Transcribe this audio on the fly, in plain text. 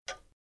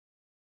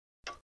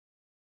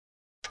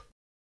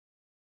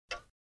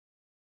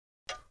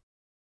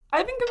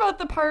I think about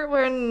the part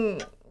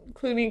when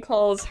Clooney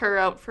calls her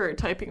out for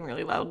typing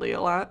really loudly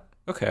a lot.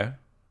 Okay.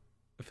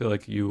 I feel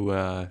like you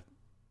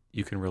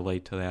can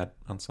relate to that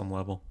on some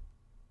level.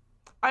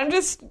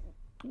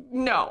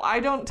 No, I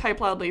don't type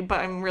loudly, but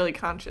I'm really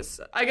conscious.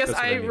 I guess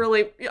I mean.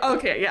 relate.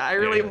 Okay, yeah, I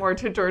relate more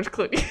to George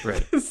Clooney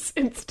in this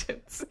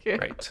instance. Yeah.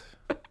 Right.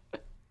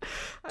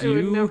 I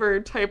would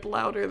never type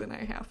louder than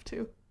I have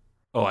to.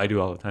 Oh, I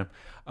do all the time.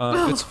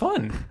 It's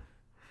fun.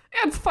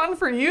 Yeah, it's fun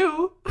for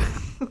you.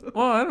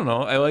 Well, I don't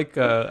know. I like,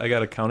 I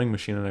got a counting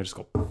machine and I just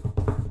go.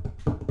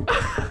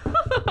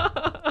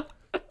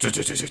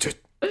 Because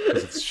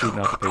it's shooting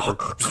out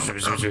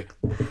the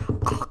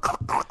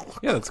paper.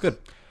 Yeah, that's good.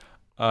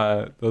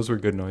 Those were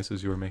good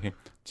noises you were making.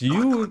 Do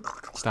you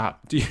have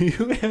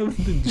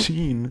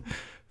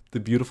the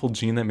beautiful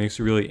gene that makes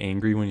you really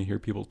angry when you hear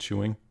people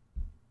chewing?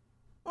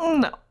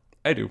 No.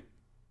 I do.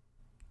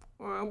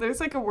 Well, there's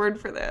like a word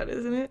for that,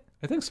 isn't it?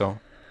 I think so.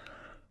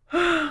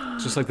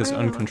 It's just like this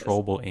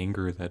uncontrollable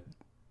anger that,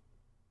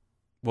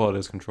 well, it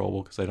is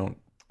controllable because I don't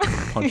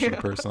punch the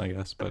person, I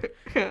guess, but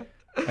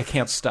I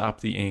can't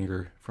stop the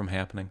anger from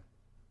happening.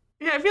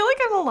 Yeah, I feel like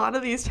on a lot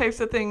of these types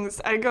of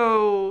things, I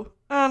don't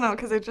know,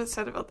 because I just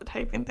said about the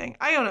typing thing.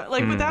 I don't know.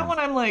 Like, with that one,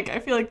 I'm like, I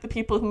feel like the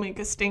people who make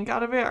a stink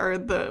out of it are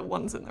the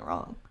ones in the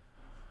wrong.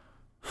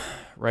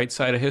 Right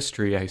side of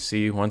history, I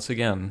see once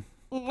again.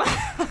 You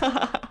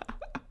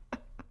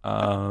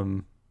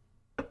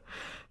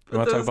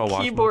want to talk about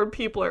Watchmen? Keyboard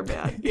people are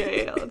bad.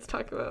 Yeah, let's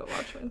talk about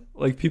Watchmen.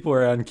 Like, people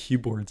are on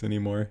keyboards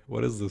anymore.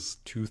 What is this,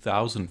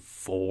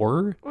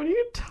 2004? What are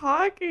you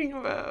talking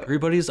about?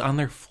 Everybody's on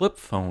their flip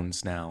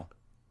phones now.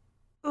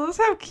 Those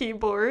have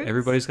keyboards.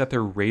 Everybody's got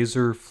their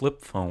Razr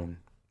flip phone.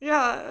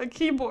 Yeah, a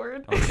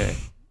keyboard. Okay.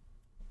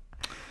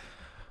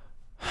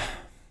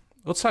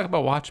 Let's talk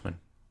about Watchmen.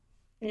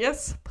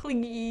 Yes,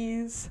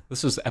 please.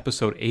 This is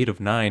episode 8 of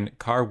 9.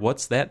 Car,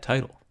 what's that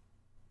title?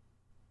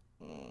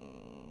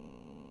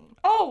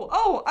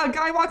 A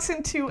guy walks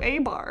into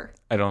Abar.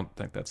 I don't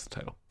think that's the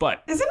title,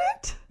 but isn't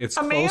it? It's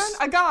a close. Man,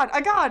 a god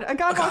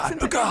walks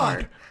into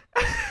Abar.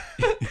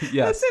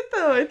 Yes, that's it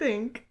though. I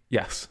think.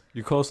 Yes,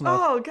 you're close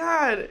enough. Oh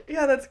god,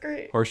 yeah, that's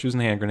great. Horseshoes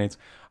and hand grenades.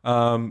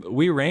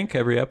 We rank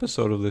every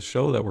episode of this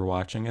show that we're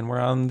watching, and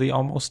we're on the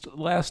almost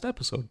last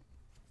episode.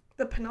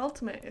 The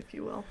penultimate, if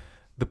you will.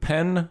 The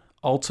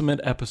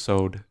penultimate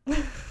episode.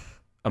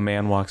 A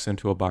man walks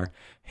into a bar.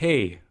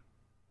 Hey,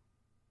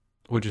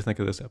 what'd you think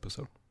of this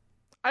episode?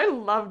 I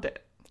loved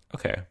it.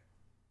 Okay.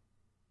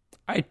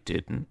 I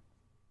didn't.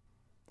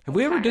 Have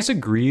we ever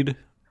disagreed?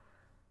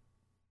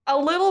 A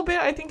little bit,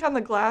 I think, on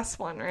the glass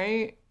one,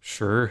 right?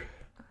 Sure.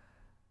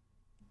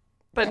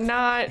 But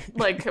not,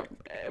 like,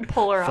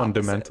 polar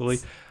fundamentally.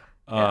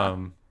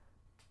 opposites.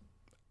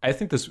 I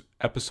think this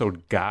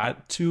episode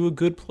got to a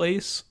good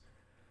place,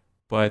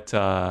 but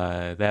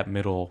that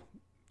middle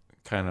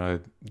kind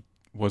of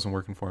wasn't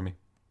working for me.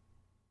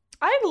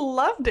 I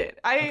loved it.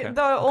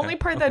 The only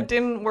part that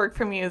didn't work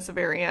for me is the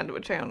very end,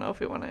 which I don't know if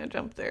we want to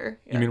jump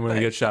there. You mean when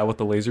he gets shot with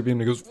the laser beam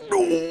and he goes,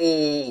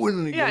 no!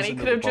 And he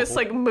could have just,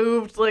 like,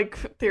 moved, like,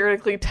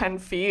 theoretically 10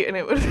 feet and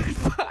it would have been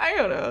fine. I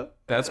don't know.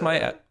 That's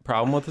my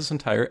problem with this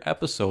entire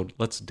episode.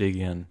 Let's dig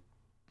in.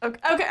 Okay,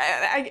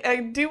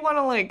 I do want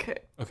to,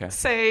 like,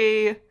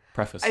 say...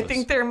 Preface I this.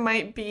 think there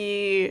might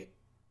be...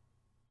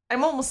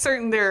 I'm almost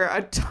certain there are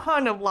a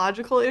ton of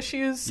logical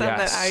issues, some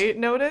that I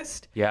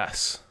noticed.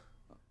 Yes.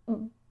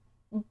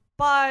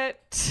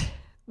 But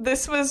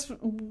this was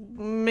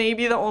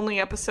maybe the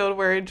only episode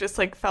where it just,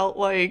 like, felt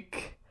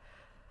like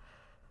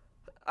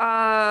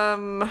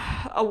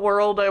a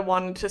world I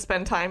wanted to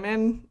spend time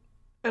in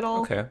at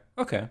all. Okay.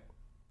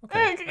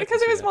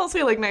 Because it was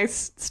mostly, like,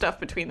 nice stuff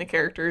between the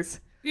characters.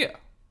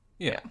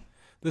 Yeah.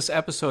 This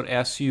episode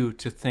asks you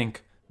to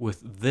think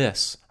with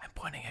this, I'm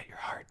pointing at your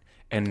heart,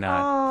 and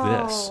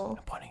not this, I'm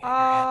pointing at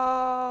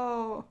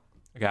your head.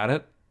 I got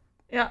it?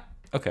 Yeah.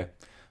 Okay.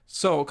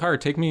 So, Car,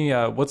 take me,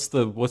 what's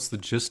the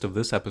gist of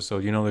this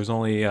episode? You know, there's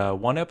only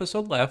one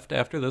episode left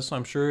after this, so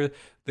I'm sure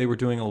they were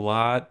doing a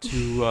lot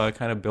to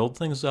kind of build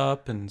things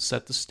up and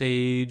set the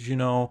stage, you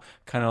know,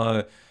 kind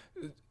of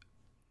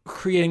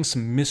creating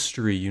some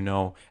mystery, you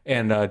know,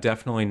 and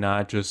definitely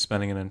not just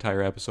spending an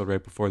entire episode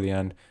right before the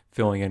end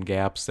filling in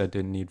gaps that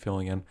didn't need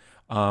filling in.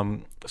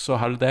 So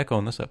how did that go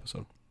in this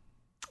episode?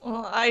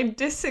 Well, I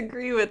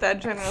disagree with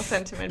that general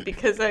sentiment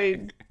because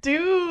I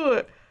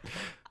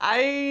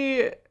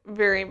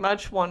very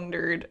much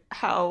wondered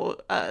how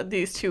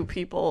these two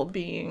people,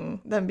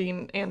 being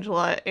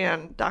Angela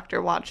and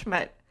Dr. Watch,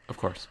 met. Of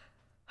course.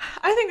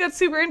 I think that's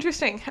super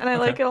interesting, and I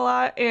like it a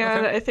lot,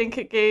 and I think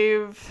it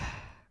gave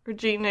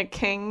Regina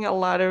King a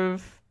lot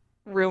of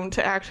room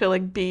to actually,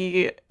 like,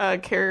 be a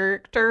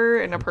character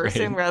and a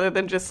person rather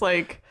than just,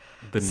 like,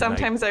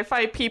 sometimes I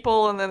fight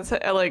people and then,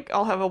 like,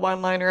 I'll have a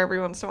one-liner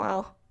every once in a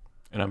while.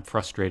 And I'm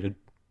frustrated.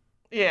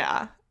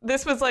 Yeah.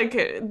 This was, like,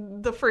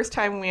 the first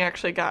time we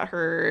actually got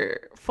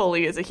her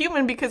fully as a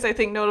human, because I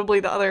think notably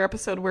the other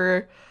episode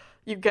where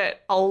you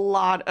get a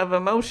lot of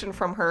emotion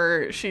from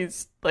her,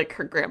 she's, like,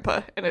 her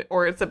grandpa,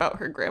 or it's about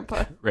her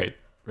grandpa. Right.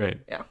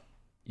 Yeah.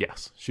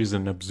 Yes, she's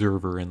an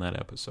observer in that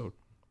episode.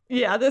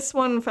 Yeah, this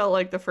one felt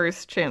like the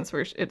first chance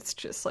where it's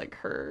just like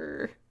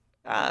her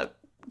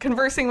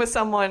conversing with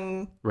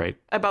someone Right.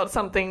 about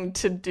something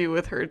to do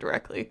with her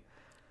directly.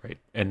 Right.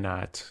 And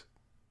not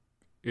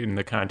in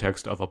the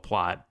context of a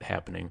plot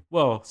happening.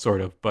 Well,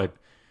 sort of, but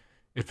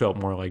it felt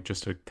more like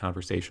just a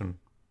conversation.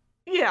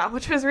 Yeah,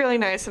 which was really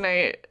nice. And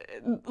I,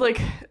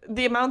 like,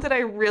 the amount that I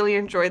really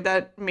enjoyed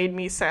that made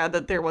me sad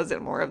that there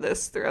wasn't more of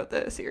this throughout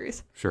the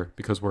series. Sure,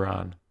 because we're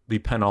on the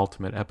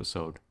penultimate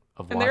episode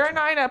of Watchmen. And there are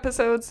 9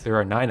 episodes. There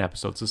are 9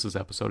 episodes. This is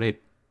episode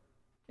 8.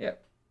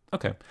 Yep.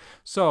 Okay.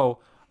 So,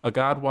 a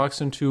god walks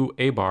into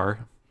Abar.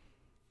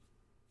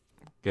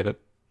 Get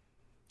it?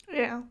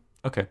 Yeah.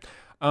 Okay.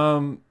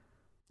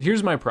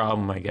 Here's my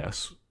problem, I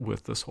guess,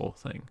 with this whole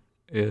thing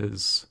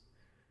is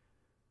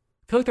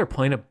I feel like they're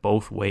playing it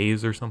both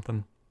ways or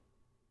something.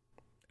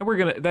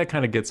 And that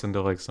kind of gets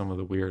into like some of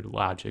the weird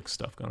logic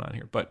stuff going on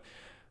here. But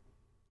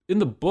in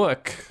the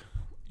book,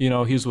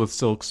 he's with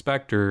Silk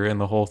Spectre, and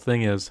the whole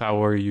thing is,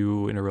 how are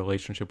you in a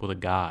relationship with a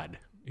god?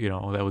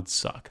 That would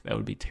suck. That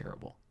would be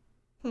terrible.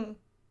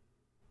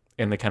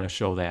 And they kind of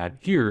show that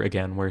here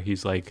again, where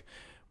he's like,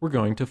 we're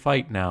going to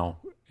fight now.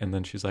 And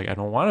then she's like, I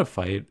don't want to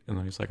fight. And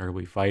then he's like, are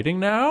we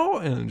fighting now?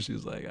 And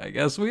she's like, I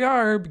guess we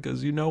are,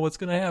 because you know what's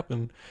going to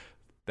happen.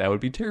 That would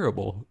be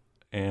terrible.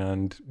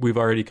 And we've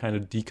already kind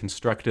of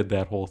deconstructed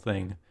that whole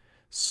thing.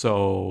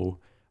 So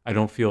I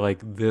don't feel like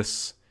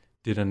this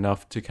did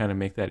enough to kind of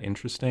make that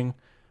interesting.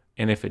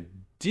 And if it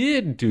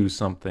did do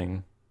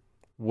something,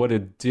 what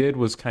it did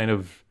was kind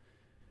of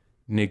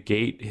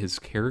negate his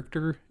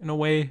character in a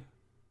way,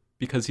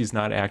 because he's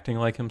not acting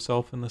like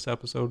himself in this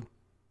episode,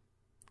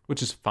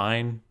 which is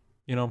fine.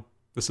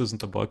 This isn't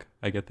the book.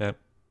 I get that.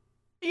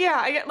 Yeah,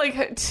 I get,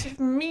 like,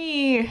 to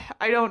me,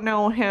 I don't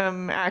know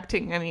him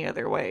acting any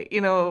other way.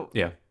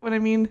 Yeah. What I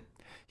mean?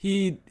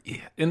 In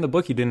the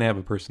book, he didn't have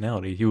a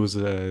personality. He was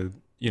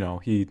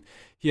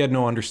he had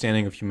no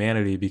understanding of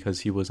humanity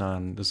because he was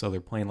on this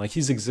other plane. Like,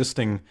 he's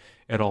existing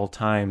at all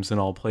times in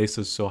all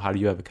places. So how do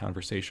you have a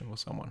conversation with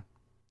someone?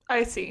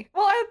 I see.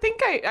 Well, I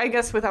think I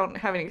guess without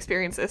having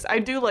experienced this, I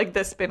do like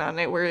this spin on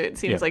it where it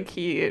seems like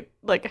he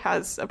like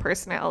has a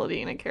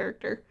personality and a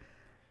character.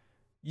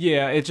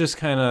 Yeah, it just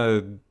kind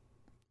of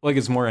like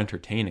it's more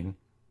entertaining.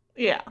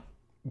 Yeah.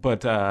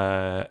 But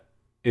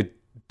it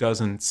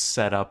doesn't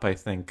set up, I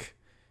think,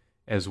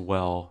 as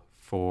well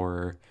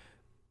for...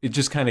 It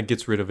just kind of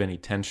gets rid of any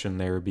tension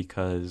there,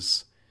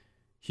 because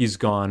he's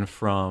gone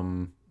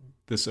from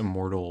this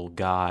immortal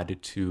god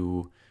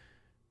to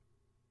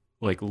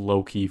like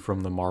Loki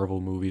from the Marvel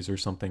movies or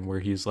something, where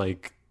he's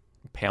like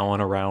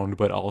palling around,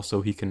 but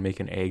also he can make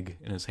an egg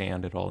in his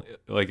hand at all.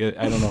 Like, I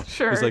don't know.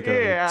 Sure, he's like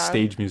a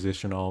stage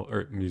musician.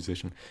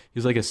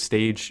 He's like a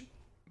stage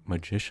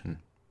magician.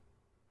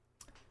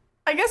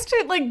 I guess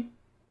to like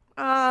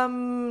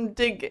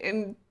dig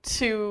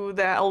into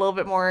that a little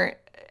bit more,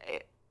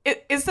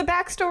 is the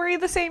backstory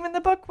the same in the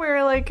book,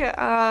 where like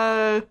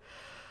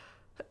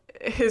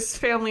his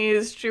family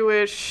is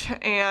Jewish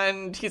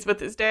and he's with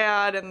his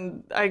dad,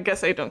 and I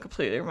guess I don't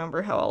completely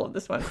remember how all of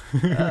this went,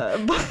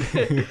 but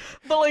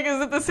like,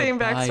 is it the same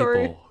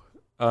backstory?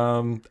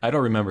 I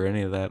don't remember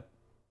any of that.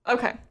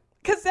 Okay,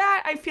 because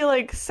that I feel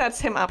like sets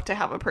him up to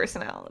have a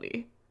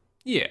personality.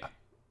 Yeah,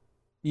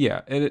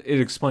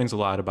 it explains a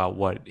lot about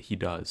what he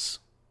does.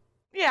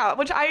 Yeah,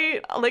 which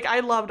I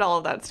loved all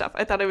of that stuff.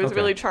 I thought it was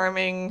really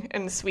charming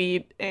and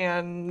sweet,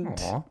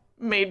 and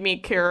made me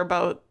care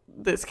about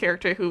this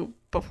character who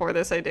before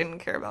this I didn't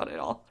care about at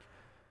all.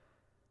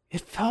 It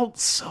felt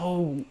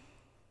so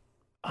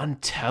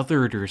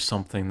untethered or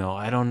something, though.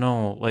 I don't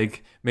know.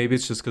 Like, maybe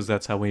it's just because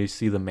that's how we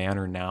see the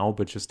manor now,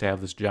 but just to have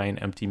this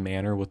giant empty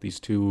manor with these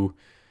two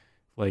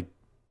like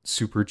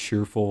super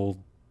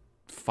cheerful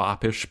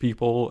foppish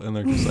people, and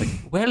they're just like,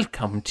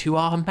 welcome to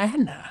our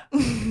manor.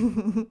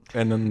 And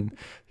then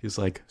he's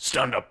like,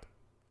 stand up,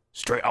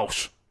 straight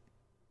out.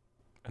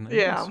 And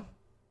then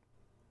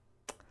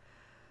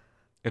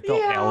it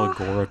felt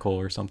allegorical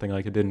or something.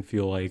 Like, it didn't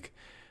feel like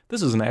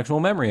this is an actual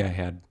memory I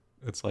had.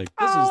 It's like,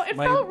 this is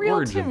my felt real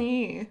origin. to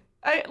me.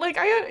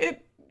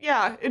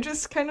 It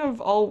just kind of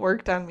all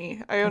worked on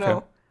me. I don't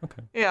know.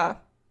 Okay. Yeah.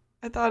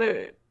 I thought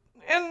it,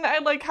 and I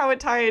like how it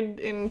tied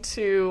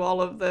into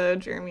all of the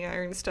Jeremy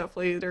Irons stuff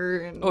later.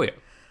 And oh yeah.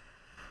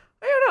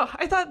 I don't know.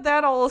 I thought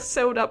that all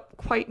sewed up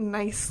quite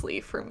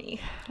nicely for me.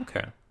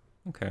 Okay.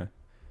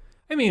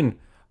 I mean,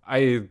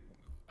 I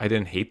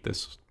didn't hate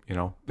this,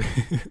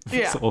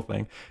 this whole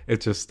thing. It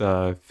just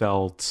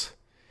felt,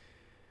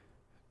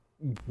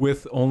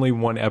 with only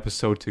one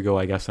episode to go,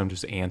 I guess I'm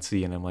just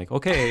antsy, and I'm like,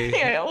 okay.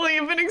 Yeah, well,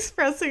 you've been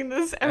expressing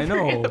this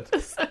every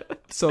episode.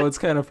 So it's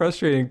kind of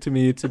frustrating to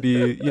me to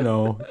be,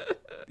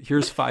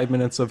 here's 5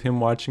 minutes of him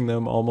watching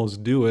them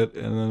almost do it,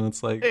 and then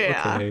it's like,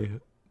 okay,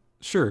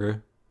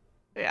 sure.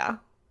 Yeah.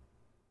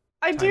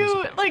 I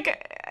do,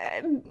 like,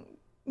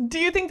 do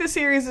you think the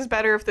series is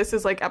better if this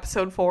is, like,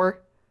 episode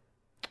 4?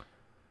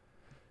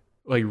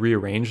 Like,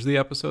 rearrange the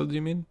episodes,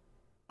 you mean?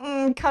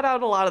 Cut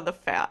out a lot of the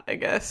fat, I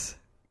guess.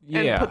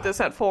 and put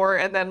this at 4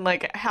 and then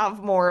like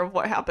have more of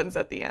what happens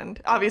at the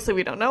end. Obviously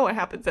we don't know what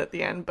happens at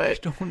the end, but I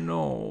don't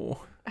know.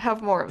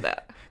 Have more of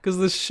that. Because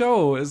the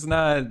show is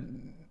not,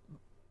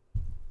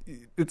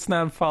 it's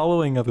not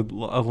following a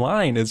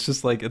line. It's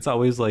just like, it's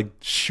always like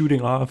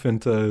shooting off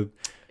into,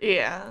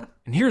 yeah.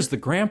 And here's the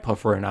grandpa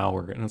for an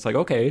hour. And it's like,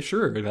 okay,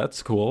 sure,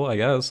 that's cool, I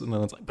guess. And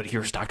then it's like, but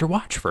here's Dr.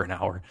 Watch for an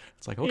hour.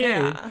 It's like, okay,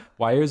 yeah.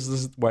 why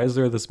is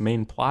there this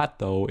main plot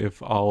though,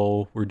 if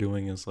all we're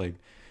doing is like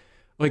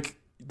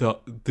the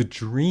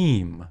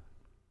dream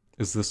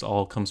is this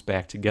all comes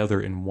back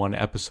together in one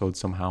episode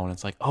somehow, and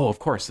it's like, oh, of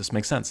course, this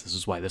makes sense. This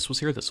is why this was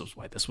here. This is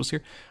why this was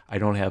here. I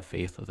don't have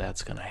faith that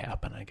that's going to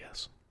happen, I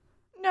guess.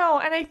 No,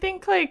 and I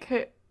think,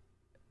 like,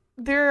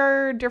 there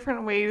are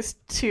different ways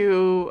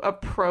to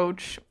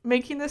approach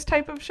making this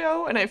type of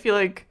show, and I feel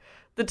like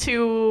the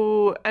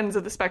two ends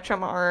of the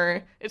spectrum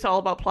are it's all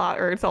about plot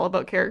or it's all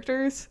about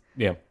characters.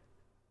 Yeah.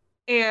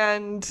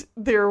 And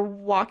they're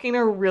walking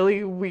a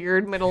really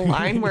weird middle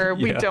line where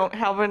we don't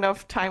have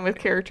enough time with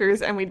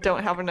characters and we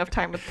don't have enough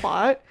time with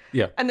plot.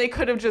 Yeah. And they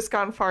could have just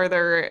gone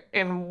farther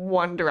in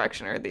one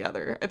direction or the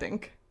other, I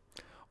think.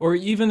 Or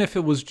even if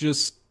it was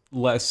just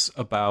less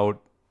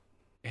about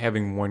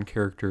having one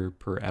character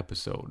per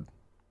episode.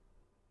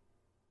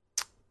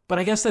 But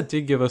I guess that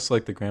did give us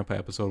like the grandpa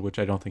episode, which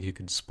I don't think you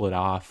could split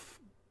off.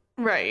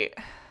 Right.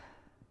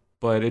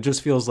 But it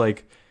just feels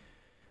like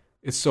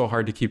it's so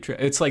hard to keep track.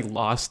 It's like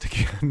Lost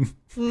again.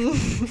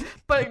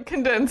 But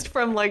condensed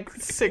from like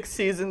 6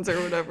 seasons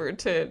or whatever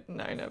to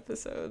 9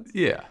 episodes.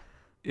 Yeah.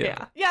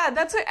 Yeah,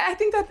 that's what, I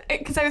think that,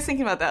 because I was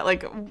thinking about that,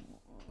 like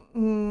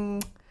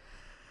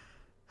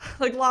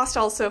Lost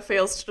also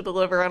fails to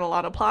deliver on a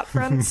lot of plot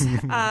fronts.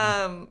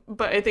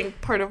 But I think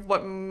part of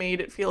what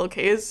made it feel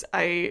okay is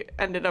I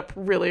ended up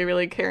really,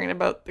 really caring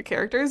about the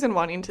characters and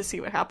wanting to see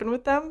what happened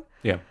with them.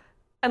 Yeah.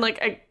 And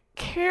like, I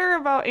care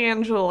about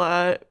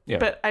Angela,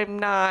 but I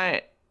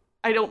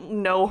don't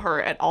know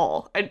her at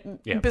all. I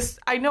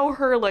know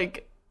her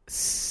like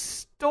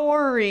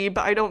story,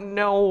 but I don't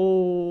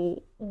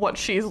know what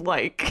she's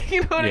like.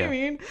 You know what I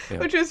mean? Yeah.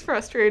 Which is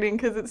frustrating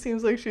because it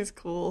seems like she's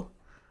cool.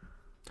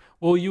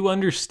 Well, you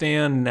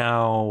understand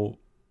now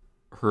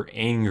her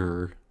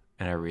anger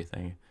and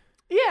everything.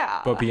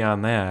 Yeah. But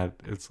beyond that,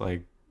 it's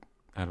like,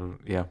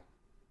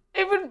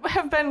 It would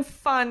have been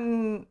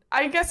fun.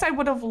 I guess I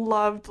would have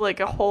loved like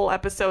a whole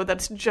episode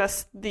that's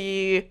just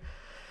the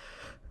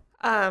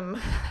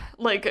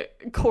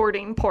like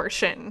courting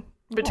portion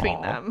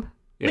between them.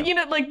 Yeah. You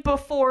know, like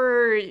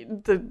before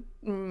the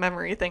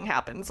memory thing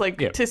happens,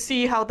 like to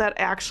see how that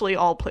actually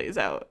all plays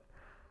out.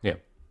 Yeah.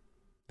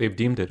 They've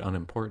deemed it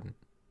unimportant.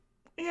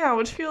 Yeah,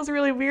 which feels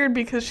really weird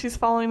because she's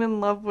falling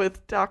in love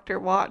with Dr.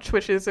 Watch,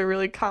 which is a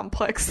really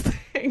complex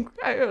thing.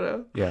 I don't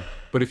know. Yeah,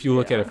 but if you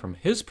look at it from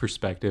his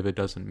perspective, it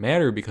doesn't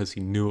matter because he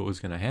knew it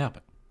was going to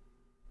happen.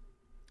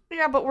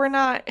 Yeah, but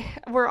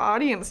we're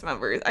audience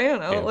members. I don't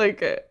know. I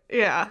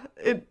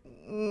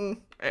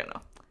don't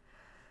know.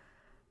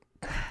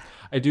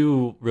 I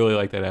do really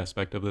like that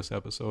aspect of this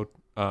episode,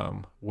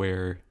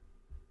 where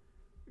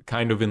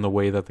kind of in the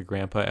way that the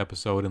grandpa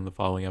episode and the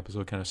following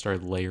episode kind of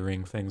started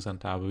layering things on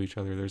top of each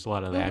other. There's a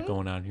lot of that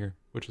going on here,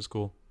 which is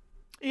cool.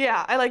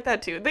 Yeah, I like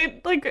that too.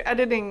 They like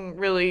editing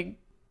really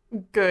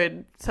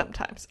good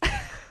sometimes.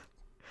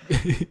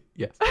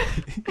 Yes.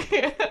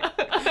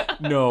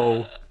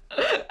 No.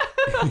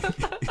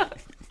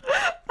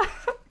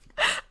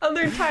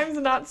 Other times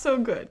not so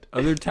good.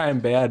 Other time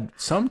bad,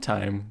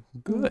 sometime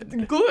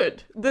good.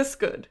 Good. This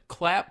good.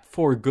 Clap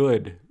for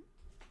good.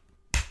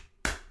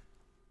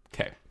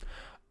 Okay.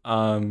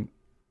 And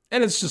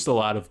it's just a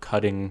lot of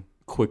cutting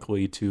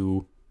quickly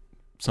to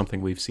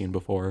something we've seen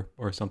before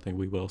or something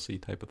we will see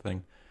type of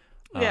thing.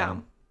 Yeah.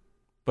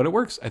 But it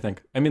works, I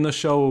think. I mean, the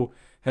show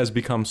has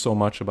become so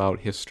much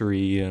about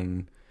history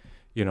and,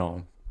 you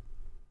know,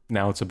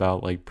 now it's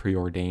about like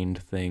preordained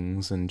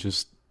things and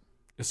just,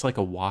 it's like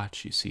a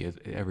watch. You see,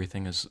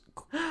 everything is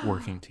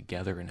working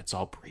together and it's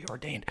all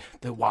preordained.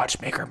 The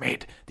watchmaker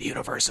made the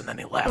universe and then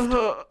he left.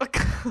 Oh,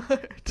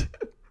 God.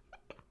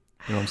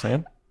 You know what I'm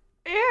saying?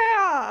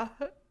 Yeah.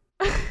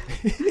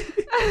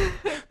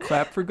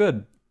 Clap for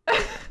good.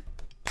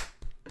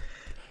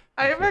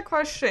 I have a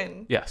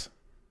question. Yes.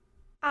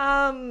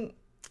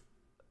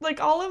 Like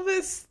all of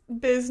this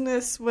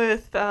business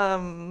with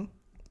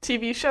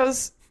TV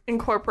shows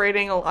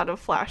incorporating a lot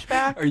of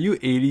flashback. Are you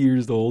 80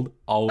 years old?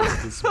 All of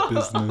this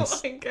business. Oh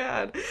my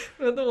God.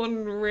 I'm the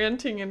one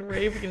ranting and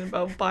raving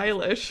about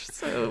Baelish.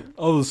 So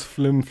all this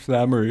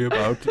flim-flammery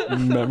about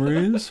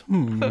memories?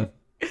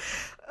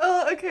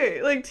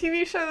 Okay, like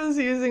TV shows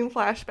using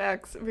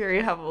flashbacks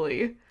very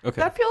heavily. Okay.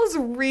 That feels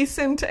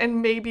recent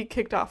and maybe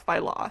kicked off by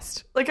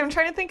Lost. Like, I'm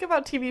trying to think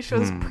about TV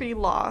shows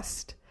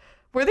pre-Lost.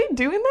 Were they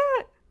doing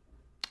that?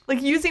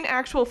 Like, using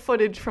actual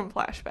footage from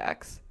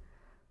flashbacks.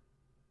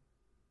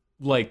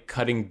 Like,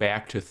 cutting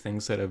back to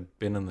things that have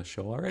been in the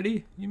show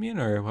already, you mean?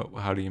 Or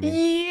how do you mean?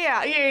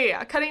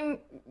 Yeah. Cutting...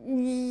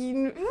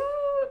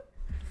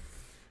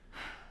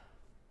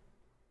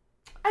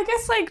 I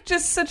guess, like,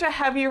 just such a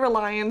heavy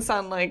reliance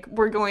on, like,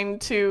 we're going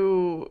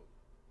to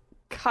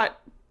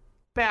cut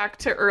back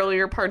to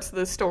earlier parts of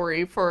the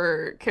story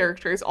for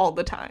characters all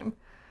the time.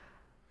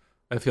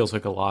 That feels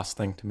like a Lost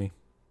thing to me.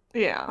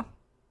 Yeah.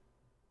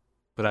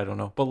 But I don't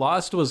know. But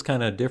Lost was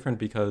kind of different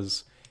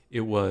because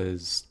it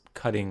was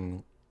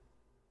cutting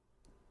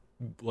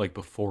like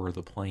before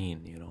the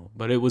plane, you know.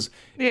 But it was...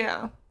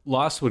 Yeah.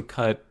 Lost would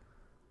cut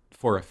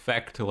for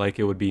effect, like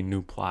it would be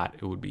new plot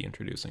it would be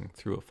introducing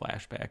through a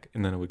flashback,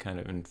 and then it would kind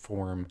of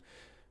inform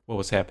what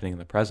was happening in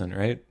the present,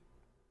 right?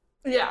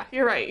 Yeah,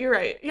 you're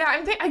right.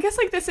 Yeah, I guess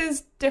like this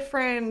is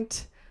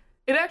different.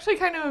 It actually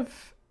kind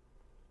of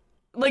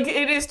like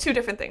it is two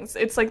different things.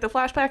 It's like the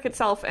flashback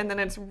itself, and then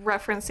it's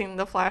referencing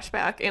the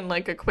flashback in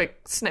like a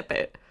quick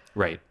snippet.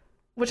 Right.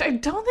 Which I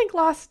don't think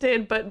Lost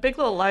did, but Big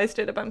Little Lies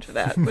did a bunch of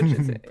that, which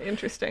is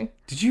interesting.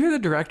 Did you hear the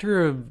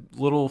director of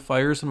Little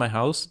Fires in My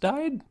House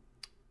died?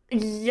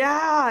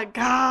 Yeah,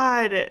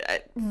 God.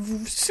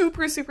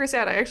 Super, super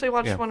sad. I actually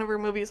watched one of her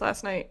movies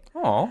last night.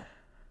 Oh.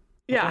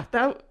 Yeah,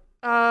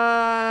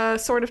 that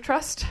Sword of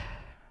Trust.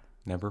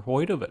 Never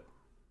heard of it.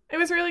 It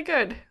was really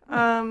good.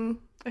 It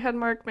had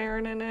Mark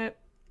Maron in it.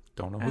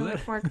 Don't know who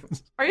that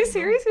is. Are you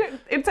serious?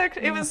 It's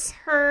actually it was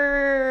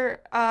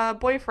her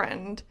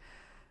boyfriend.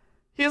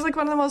 He has like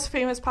one of the most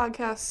famous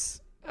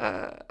podcasts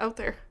out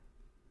there.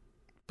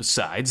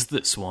 Besides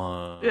this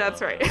one. Yeah,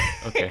 that's right.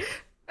 Okay.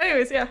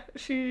 Anyways, and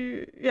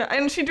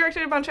she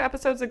directed a bunch of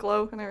episodes of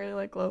Glow, and I really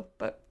like Glow,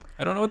 but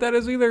I don't know what that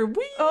is either.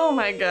 Whee! Oh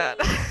my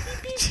god.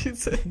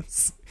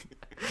 Jesus.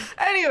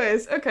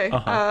 Anyways, okay.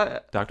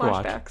 Dr.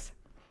 Flashbacks.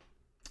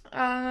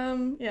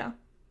 Yeah.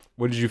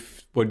 What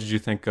did you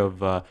think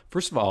of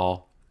first of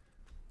all,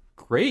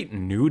 great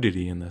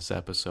nudity in this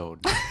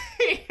episode.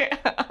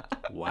 Yeah.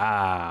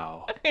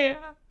 Wow. Yeah.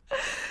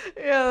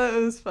 Yeah, that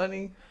was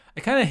funny. I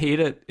kind of hate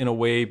it in a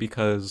way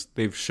because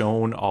they've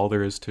shown all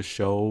there is to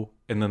show,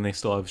 and then they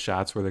still have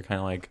shots where they're kind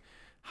of like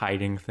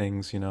hiding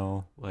things, you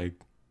know, like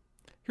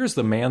here's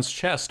the man's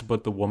chest,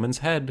 but the woman's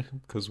head,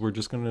 because we're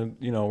just going to,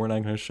 you know, we're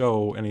not going to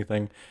show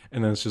anything.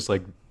 And then it's just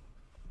like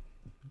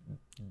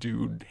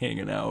dude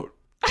hanging out.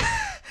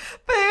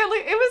 But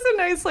like, it was a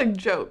nice like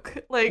joke.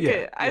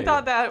 Like I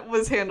thought that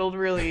was handled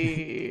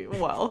really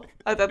well.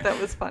 I thought that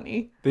was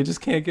funny. They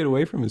just can't get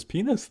away from his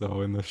penis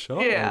though in the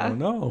show. Yeah. I don't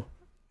know.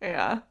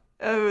 Yeah.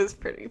 It was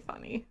pretty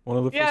funny. One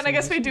of the and I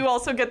guess we do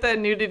also get the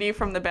nudity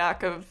from the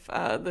back of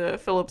the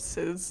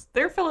Phillipses.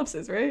 They're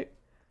Phillipses, right?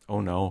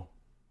 Oh no.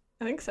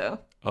 I think so.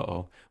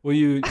 Uh-oh.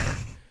 Well,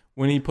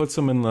 when he puts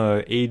them in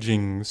the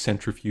aging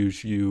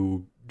centrifuge,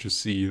 you just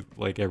see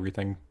like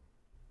everything.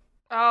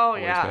 Oh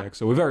yeah. Back.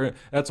 So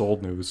that's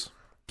old news.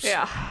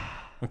 Yeah.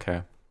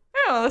 Okay.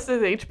 Oh, this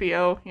is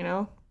HBO, you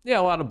know. Yeah,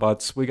 a lot of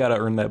butts. We got to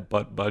earn that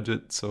butt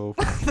budget, so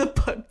the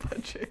butt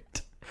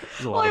budget.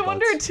 Well, I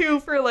wonder too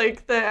for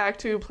like the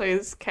actor who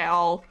plays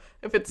Cal,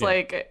 if it's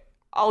like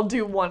I'll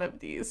do one of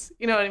these.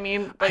 You know what I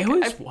mean? Like, I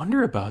always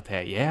wonder about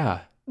that.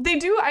 Yeah. They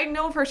do. I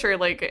know for sure.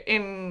 Like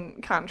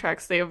in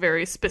contracts, they have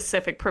very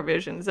specific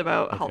provisions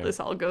about how this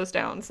all goes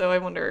down. So I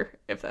wonder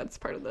if that's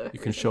part of the. You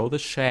can show the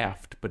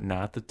shaft, but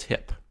not the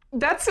tip.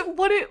 That's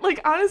what it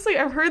like. Honestly,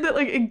 I've heard that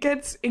like it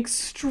gets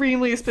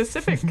extremely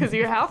specific because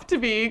you have to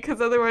be,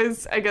 because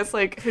otherwise, I guess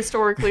like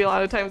historically, a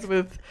lot of times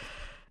with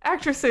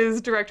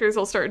actresses, directors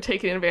will start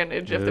taking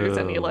advantage if there's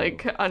any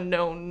like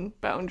unknown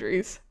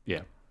boundaries.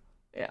 Yeah.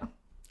 Yeah.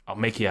 I'll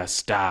make you a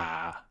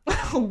star.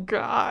 Oh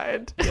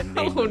God. You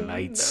name the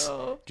lights.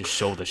 No. Just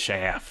show the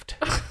shaft.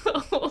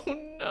 Oh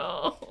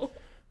no.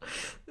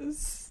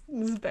 This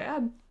is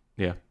bad.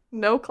 Yeah.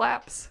 No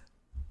claps.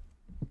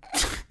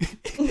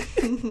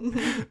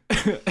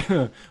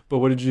 But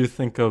what did you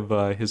think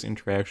of his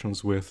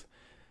interactions with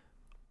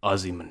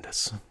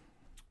Ozymandias?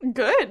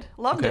 Good.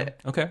 Loved it.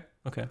 Okay.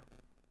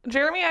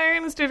 Jeremy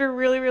Irons did a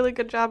really, really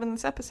good job in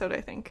this episode,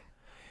 I think.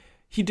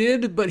 He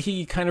did, but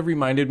he kind of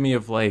reminded me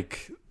of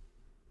like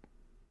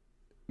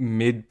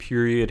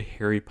mid-period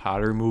Harry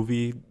Potter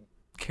movie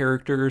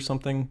character or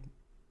something.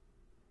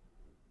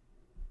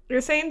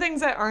 You're saying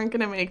things that aren't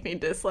going to make me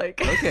dislike.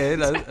 Okay,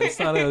 that's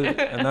not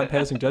I'm not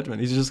passing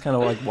judgment. He's just kind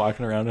of like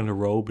walking around in a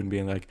robe and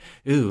being like,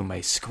 ooh, my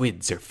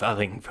squids are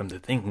falling from the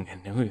thing.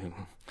 And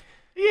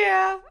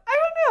yeah, I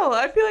don't know.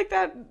 I feel like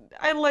that,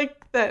 I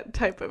like that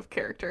type of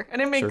character.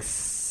 And it makes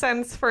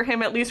sense for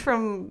him, at least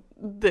from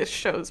this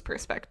show's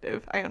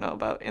perspective. I don't know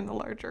about in the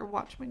larger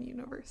Watchmen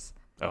universe.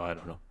 Oh, I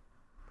don't know.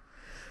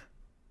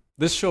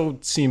 This show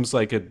seems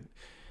like it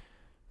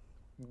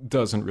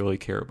doesn't really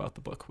care about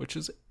the book, which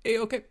is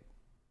A-okay.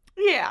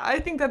 Yeah, I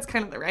think that's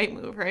kind of the right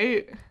move,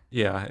 right?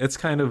 Yeah, it's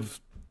kind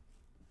of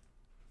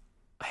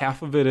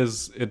half of it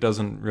is it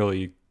doesn't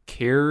really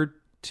care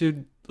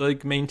to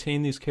like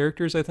maintain these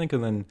characters, I think,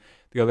 and then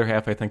the other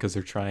half I think is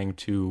they're trying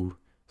to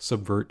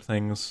subvert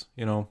things,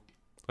 you know,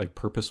 like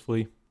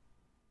purposefully.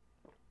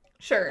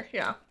 Sure,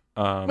 yeah.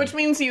 Which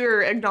means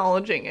you're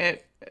acknowledging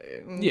it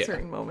in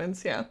certain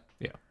moments, yeah.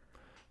 Yeah.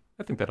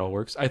 I think that all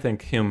works. I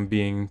think him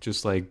being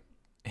just like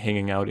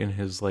hanging out in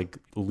his like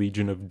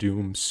Legion of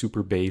Doom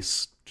super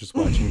base, just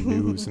watching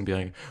news and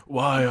being like,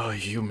 why are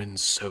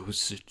humans so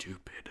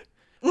stupid?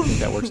 I think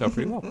that works out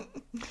pretty well.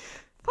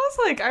 Plus,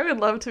 like, I would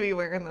love to be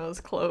wearing those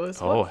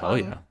clothes. Oh, What hell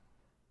fun. yeah.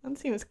 That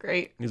seems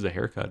great. Needs a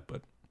haircut,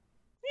 but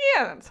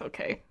Yeah, that's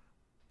okay.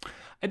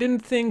 I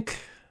didn't think,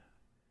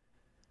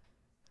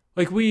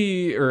 like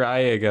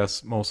I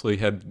guess, mostly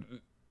had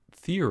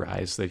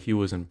theorized that he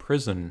was in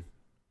prison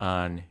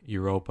on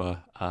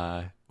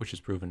Europa, which is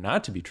proven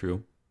not to be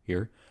true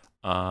here.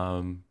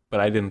 But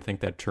I didn't think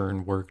that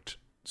turn worked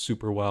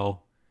super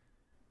well,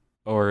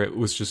 or it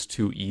was just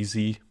too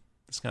easy,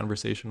 this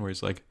conversation where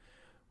he's like,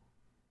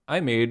 I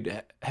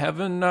made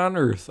heaven on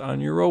earth on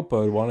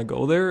Europa. Want to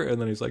go there?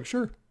 And then he's like,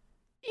 sure.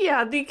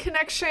 Yeah, the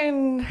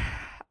connection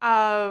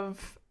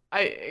of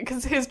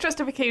because his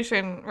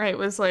justification, right,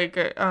 was like,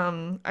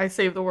 I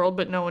saved the world,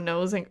 but no one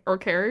knows or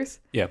cares.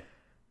 Yeah.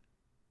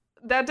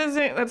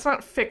 That's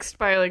not fixed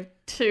by like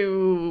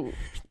two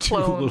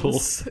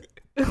clones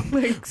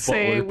like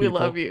saying we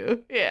love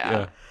you.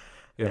 Yeah.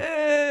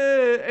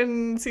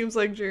 And seems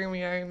like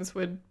Jeremy Irons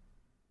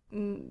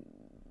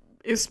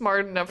is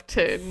smart enough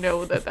to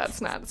know that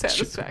that's not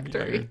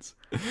satisfactory.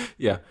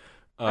 Yeah.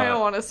 I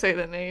don't want to say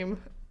the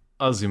name.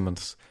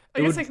 Ozymandias.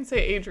 I guess I can say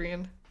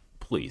Adrian.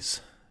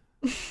 Please.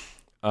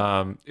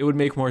 It would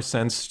make more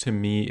sense to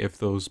me if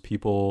those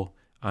people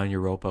on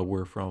Europa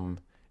were from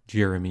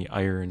Jeremy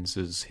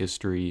Irons'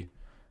 history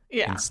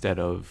instead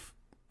of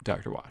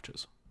Dr.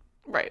 Watch's.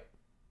 Right.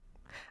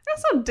 I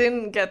also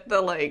didn't get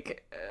the,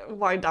 like,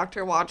 why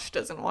Dr. Watch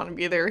doesn't want to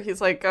be there. He's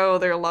like, oh,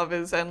 their love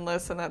is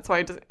endless, and that's why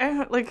it doesn't...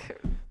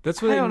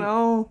 That's what I don't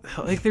know.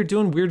 Like, they're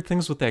doing weird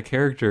things with that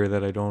character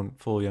that I don't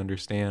fully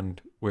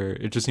understand, where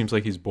it just seems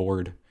like he's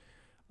bored.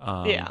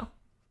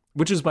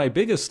 Which is my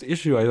biggest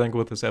issue, I think,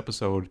 with this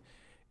episode,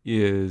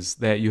 is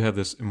that you have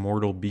this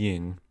immortal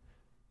being,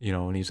 you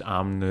know, and he's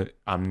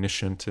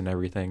omniscient and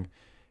everything,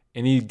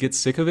 and he gets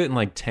sick of it in,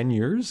 like, 10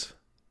 years?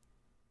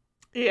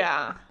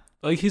 Yeah.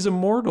 Like, he's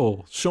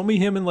immortal. Show me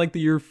him in, like, the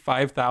year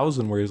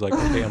 5000 where he's like,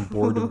 okay, I'm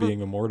bored of being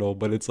immortal.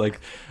 But it's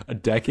like a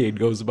decade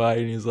goes by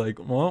and he's like,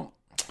 well,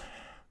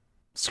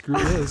 screw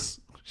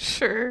this.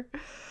 Sure.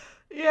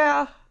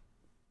 Yeah.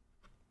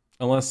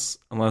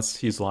 Unless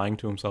he's lying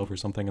to himself or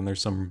something and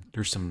there's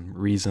some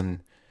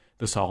reason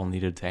this all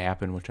needed to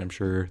happen, which I'm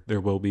sure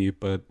there will be.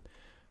 But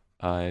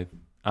on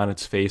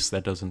its face,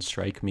 that doesn't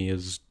strike me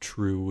as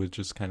true. It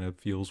just kind of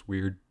feels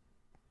weird.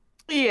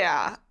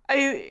 Yeah.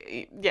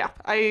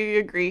 I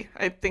agree.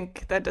 I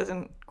think that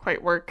doesn't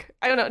quite work.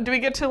 I don't know. Do we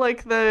get to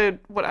like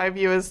what I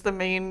view as the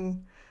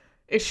main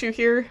issue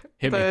here?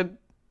 Hit me.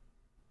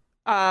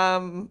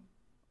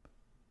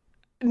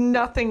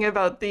 Nothing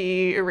about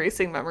the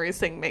erasing memories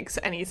thing makes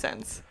any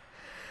sense.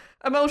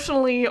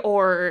 Emotionally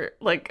or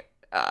like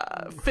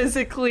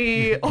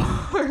physically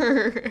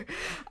or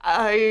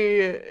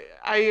I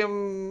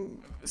am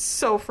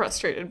so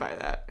frustrated by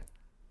that.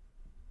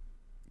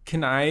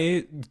 Can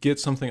I get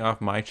something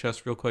off my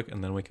chest real quick,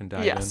 and then we can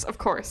dive in? Yes, of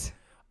course.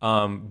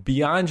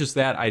 Beyond just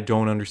that, I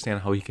don't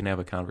understand how he can have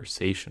a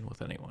conversation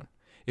with anyone.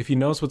 If he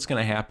knows what's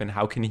going to happen,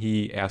 how can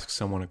he ask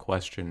someone a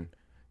question?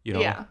 You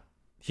know,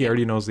 he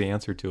already knows the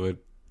answer to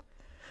it.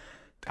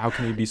 How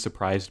can he be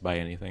surprised by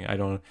anything?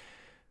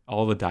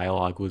 All the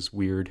dialogue was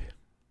weird.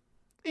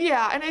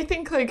 Yeah, and I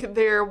think like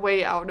their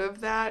way out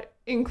of that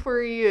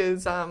inquiry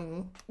is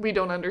we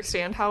don't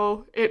understand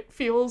how it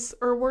feels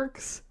or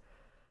works.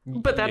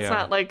 But that's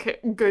not,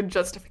 like, good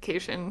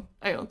justification,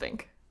 I don't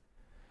think.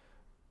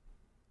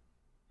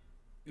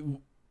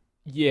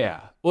 Yeah.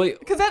 Well,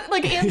 because that,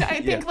 like,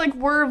 I think, like,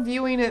 we're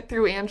viewing it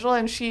through Angela,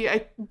 and she,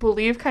 I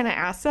believe, kind of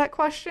asks that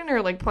question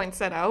or, like, points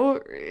that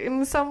out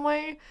in some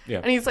way. Yeah.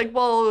 And he's like,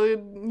 well,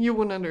 you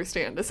wouldn't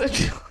understand,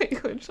 essentially,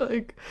 which,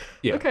 like,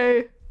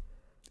 okay.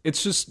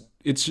 It's just,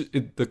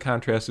 the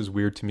contrast is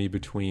weird to me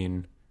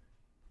between,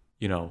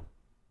 you know,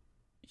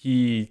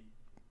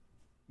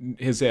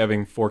 his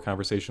having 4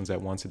 conversations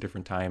at once at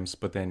different times,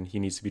 but then he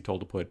needs to be told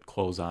to put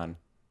clothes on.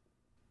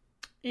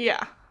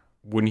 Yeah.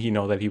 Wouldn't he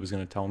know that he was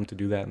going to tell him to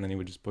do that, and then he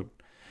would just put...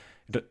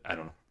 I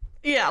don't know.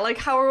 Yeah, like,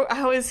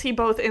 how is he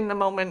both in the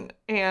moment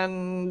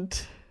and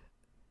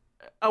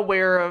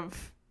aware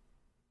of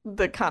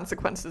the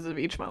consequences of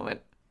each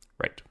moment?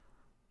 Right.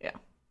 Yeah.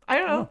 I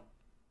don't know.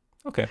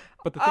 Okay.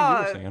 But the thing you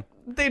were saying...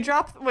 They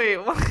dropped... Wait,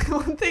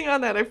 one thing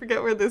on that, I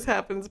forget where this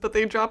happens, but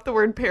they dropped the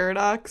word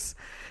paradox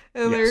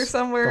in there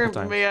somewhere.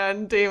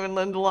 Man, Damon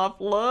Lindelof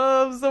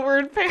loves the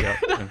word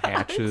paradox. Yep, and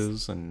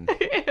hatches and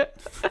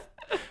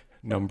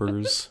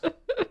numbers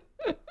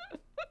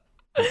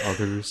and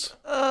others.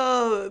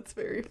 Oh, that's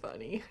very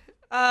funny.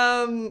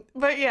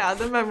 But yeah,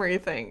 the memory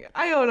thing.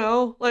 I don't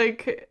know.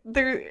 Like,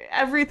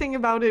 everything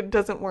about it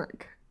doesn't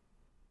work.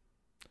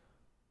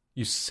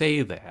 You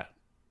say that.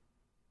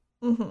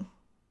 Mm-hmm.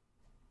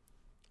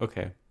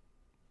 Okay.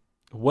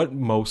 What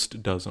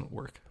most doesn't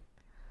work?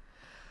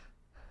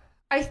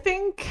 I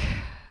think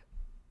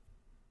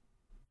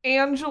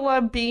Angela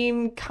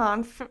being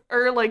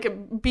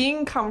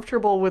being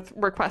comfortable with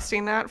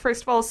requesting that,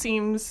 first of all,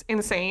 seems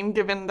insane,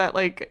 given that,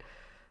 like,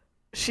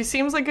 she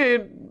seems like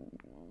a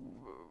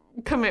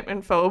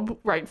commitment phobe,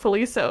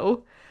 rightfully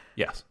so.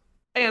 Yes.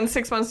 And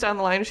 6 months down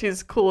the line,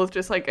 she's cool with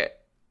just, like,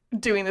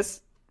 doing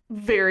this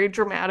very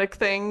dramatic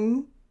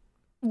thing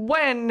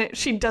when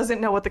she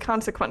doesn't know what the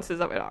consequences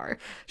of it are.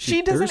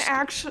 She doesn't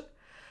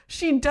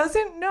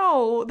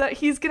know that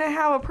he's going to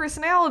have a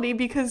personality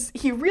because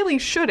he really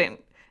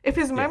shouldn't. If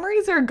his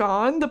memories are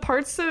gone, the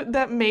parts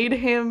that made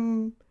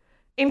him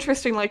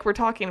interesting, like we're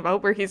talking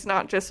about, where he's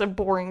not just a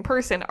boring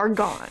person, are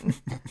gone.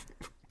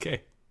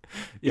 Okay.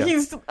 Yeah.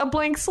 He's a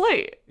blank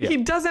slate. Yeah. He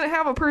doesn't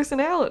have a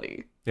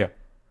personality. Yeah.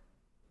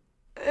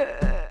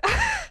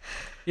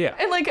 Yeah.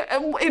 And like,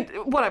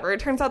 whatever. It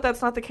turns out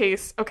that's not the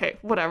case. Okay,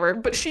 whatever.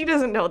 But she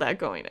doesn't know that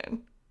going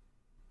in.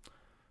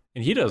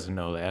 And he doesn't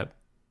know that.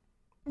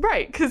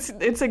 Right, because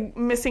it's a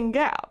missing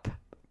gap.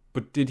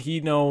 But did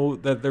he know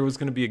that there was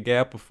going to be a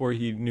gap before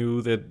he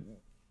knew that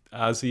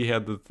Ozzy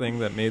had the thing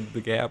that made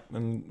the gap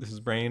in his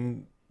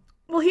brain?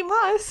 Well, he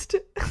must.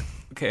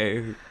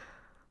 Okay.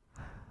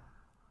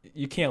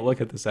 You can't look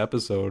at this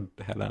episode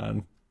head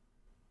on.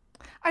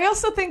 I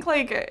also think,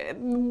 like,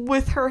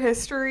 with her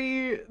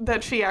history,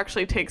 that she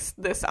actually takes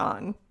this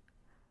on.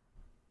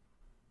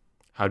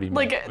 How do you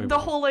like mean? the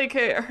whole like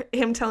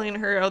him telling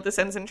her, "Oh, this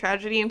ends in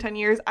tragedy in 10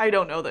 years." I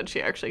don't know that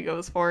she actually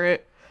goes for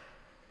it.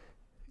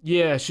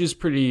 Yeah, she's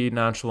pretty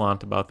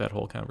nonchalant about that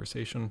whole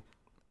conversation.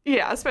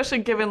 Yeah, especially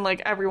given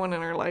like everyone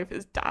in her life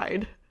has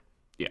died.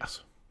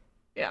 Yes.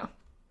 Yeah.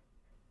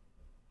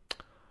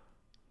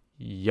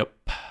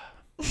 Yep.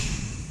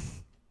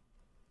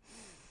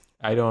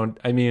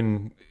 I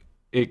mean,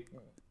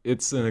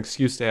 it's an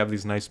excuse to have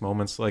these nice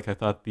moments. Like, I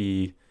thought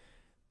the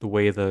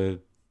way the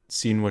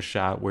scene was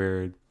shot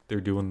where they're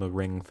doing the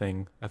ring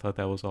thing, I thought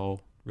that was all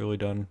really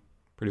done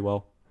pretty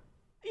well.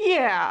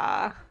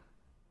 Yeah.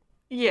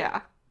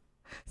 Yeah.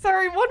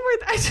 Sorry, one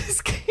more I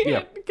just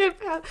can't get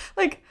past.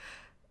 Like,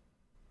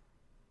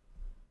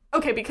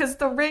 okay, because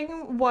the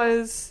ring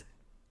was...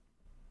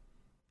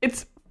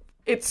 Its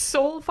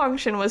sole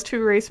function was to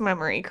erase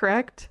memory,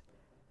 correct?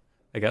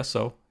 I guess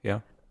so,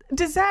 yeah.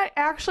 Does that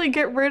actually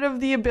get rid of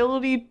the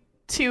ability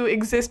to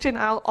exist in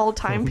all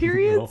time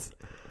periods?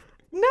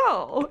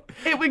 No.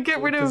 It would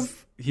get rid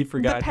of he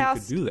forgot the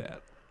past. He could do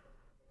that.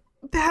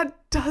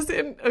 That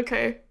doesn't...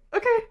 Okay,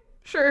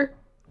 sure.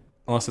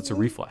 Unless it's a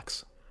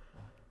reflex.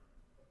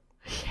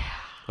 Yeah.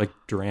 Like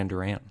Duran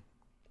Duran.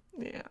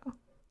 Yeah.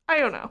 I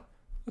don't know.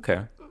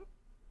 Okay.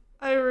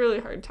 I have a really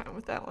hard time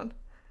with that one.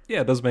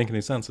 Yeah, it doesn't make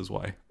any sense is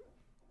why.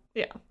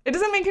 Yeah. It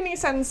doesn't make any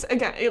sense,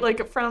 again,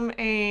 like from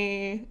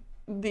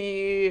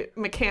the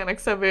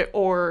mechanics of it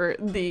or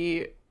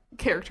the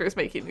characters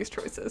making these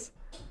choices.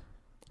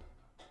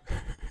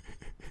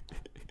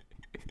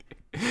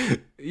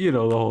 You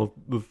know,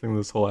 the thing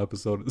this whole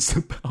episode is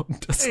about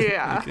doesn't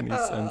make any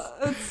sense.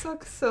 It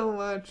sucks so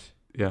much.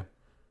 Yeah.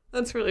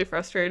 That's really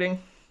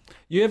frustrating.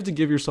 You have to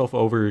give yourself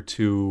over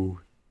to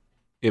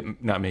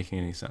it not making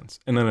any sense.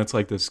 And then it's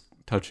like this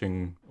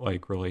touching,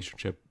 like,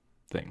 relationship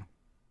thing.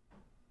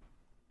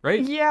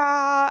 Right?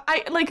 Yeah.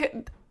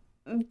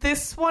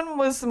 This one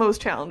was the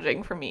most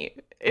challenging for me.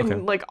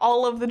 In like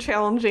all of the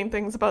challenging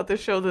things about the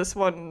show, this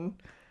one...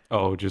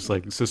 Oh, just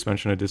like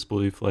suspension of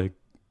disbelief, like...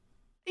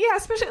 Yeah,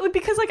 especially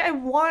because like I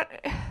want...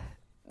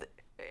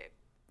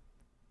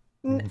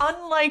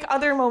 Unlike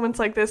other moments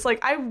like this,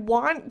 like I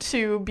want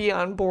to be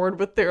on board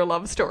with their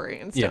love story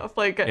and stuff.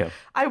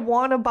 I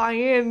want to buy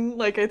in.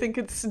 Like I think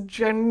it's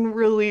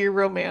generally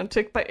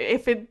romantic, but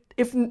if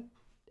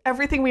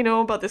everything we know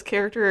about this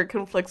character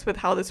conflicts with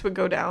how this would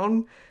go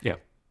down,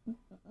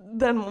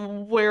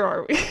 then where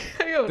are we?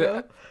 I don't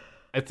know.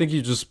 I think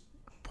you just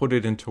put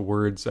it into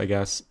words, I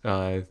guess.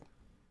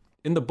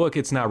 In the book,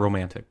 it's not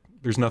romantic.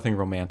 There's nothing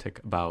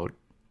romantic about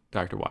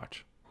Dr.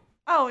 Watch.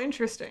 Oh,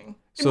 interesting.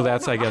 So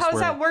that's, I guess, how does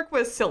that work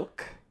with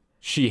Silk?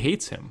 She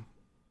hates him.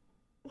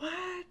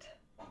 What?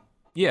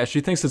 Yeah,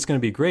 she thinks it's going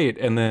to be great,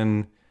 and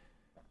then,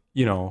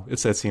 you know,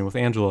 it's that scene with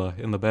Angela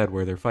in the bed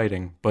where they're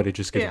fighting, but it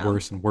just gets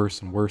worse and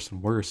worse and worse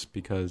and worse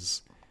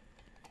because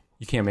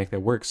you can't make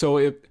that work. So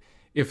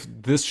if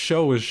this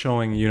show is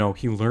showing, you know,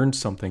 he learned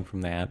something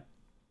from that,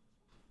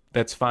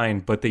 that's fine,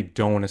 but they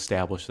don't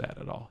establish that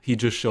at all. He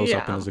just shows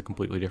up and is a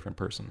completely different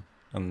person,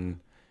 and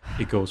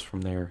it goes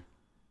from there.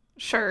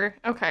 Sure.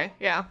 Okay.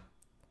 Yeah.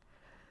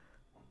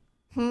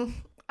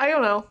 I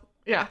don't know.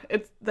 Yeah,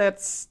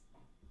 that's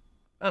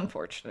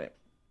unfortunate,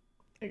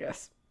 I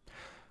guess.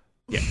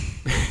 Yeah.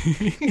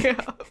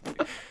 Yeah.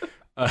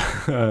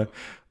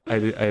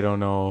 I don't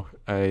know.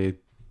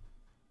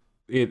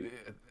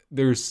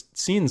 There's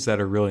scenes that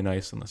are really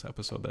nice in this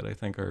episode that I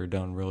think are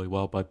done really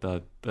well, but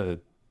the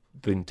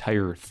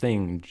entire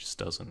thing just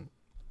doesn't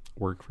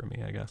work for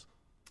me, I guess.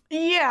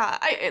 Yeah,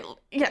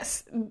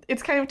 yes,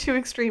 it's kind of two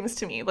extremes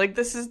to me. Like,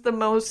 this is the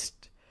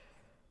most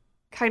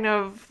kind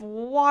of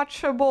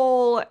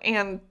watchable,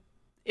 and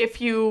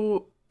if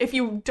you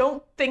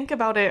don't think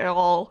about it at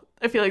all,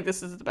 I feel like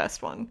this is the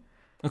best one.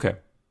 Okay.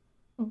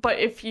 But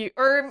if you,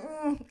 I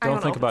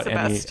don't think know about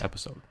any best.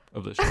 episode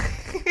of this show.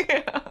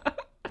 Yeah.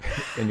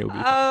 And you'll be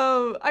fine.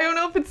 I don't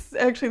know if it's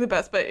actually the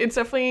best, but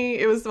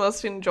it was the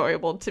most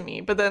enjoyable to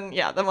me. But then,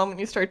 yeah, the moment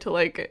you start to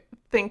like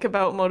think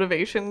about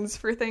motivations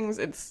for things,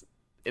 it's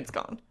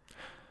gone.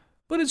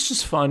 But it's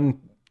just fun,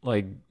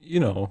 like, you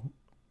know,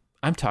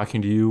 I'm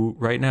talking to you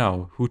right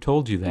now. Who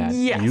told you that?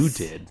 Yes. You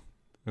did.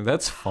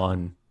 That's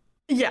fun.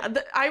 Yeah,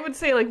 I would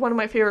say like one of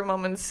my favorite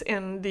moments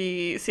in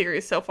the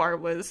series so far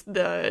was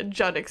the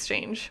Judd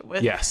exchange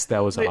with. Yes, that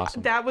was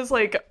awesome. That was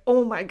like,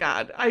 oh my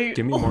god!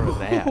 Give me more of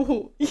that.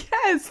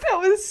 Yes, that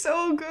was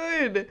so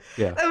good.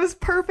 Yeah, that was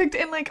perfect,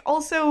 and like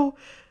also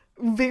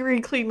very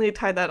cleanly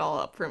tied that all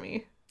up for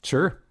me.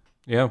 Sure.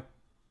 Yeah.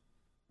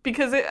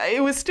 Because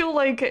it was still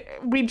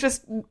like we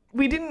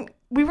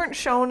weren't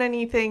shown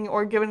anything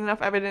or given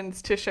enough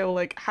evidence to show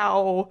like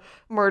how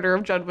murder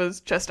of Judd was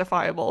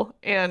justifiable,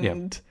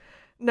 and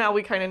now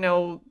we kind of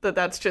know that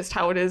that's just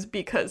how it is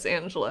because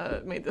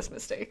Angela made this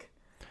mistake.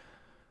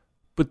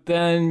 But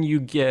then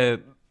you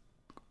get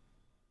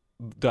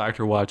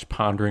Dr. Watch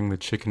pondering the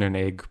chicken and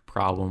egg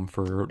problem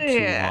for too long.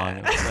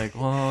 And it's like,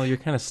 well, you're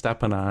kind of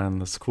stepping on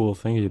this cool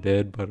thing you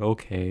did, but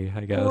okay,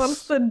 I guess.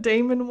 What's the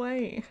Damon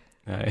way?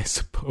 I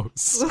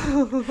suppose.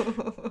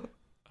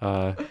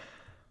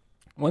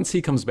 Once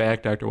he comes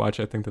back, Dr. Watch,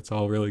 I think that's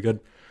all really good.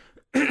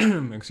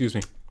 Excuse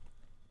me.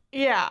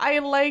 Yeah, I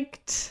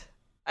liked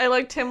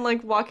him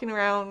like walking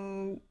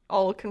around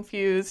all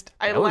confused.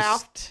 I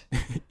laughed.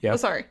 Yeah. Oh,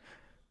 sorry.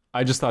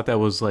 I just thought that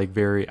was like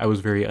I was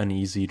very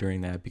uneasy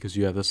during that because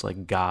you have this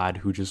like God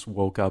who just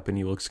woke up and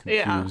he looks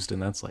confused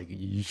and that's like,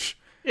 yeesh.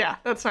 Yeah,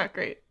 that's not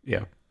great.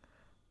 Yeah.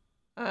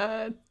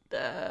 A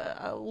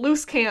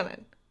loose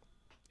cannon.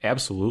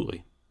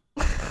 Absolutely.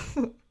 Makes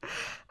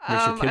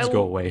your kids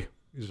go away.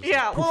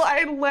 Yeah, like, well,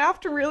 I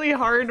laughed really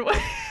hard when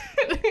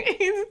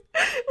he's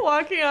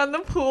walking on the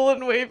pool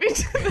and waving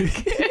to the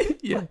kid.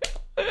 Yeah,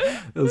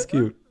 that was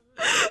cute.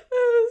 That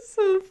was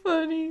so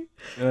funny.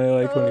 And I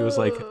like when he was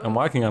like, I'm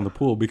walking on the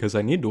pool because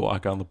I need to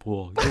walk on the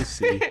pool. You'll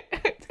see.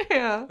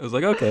 Yeah. I was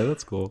like, okay,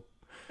 that's cool.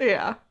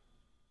 Yeah.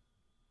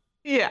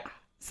 Yeah.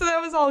 So that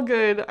was all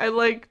good. I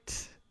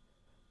liked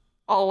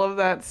all of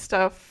that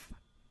stuff.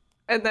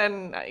 And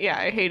then, yeah,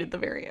 I hated the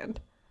very end.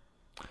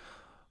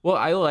 Well,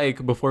 I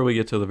like, before we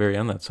get to the very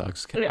end that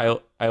sucks, Yeah.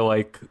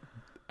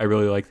 I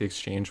really like the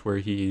exchange where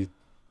he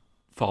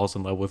falls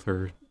in love with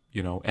her,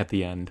 you know, at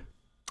the end.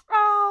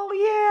 Oh,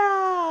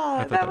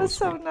 yeah. That was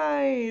so sweet.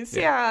 nice.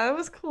 Yeah, that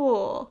was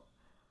cool.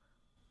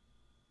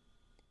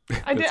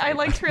 I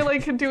liked her,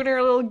 like, doing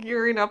her little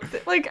gearing up.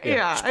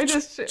 I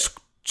just...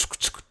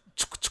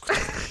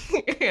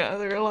 Yeah,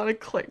 there were a lot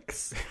of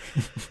clicks.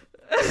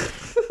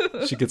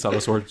 She gets out a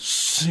sword.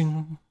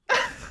 Sing.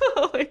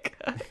 Oh, my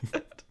God.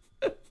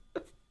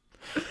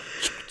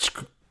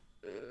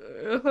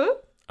 Uh-huh.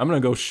 I'm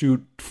going to go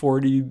shoot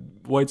 40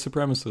 white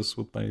supremacists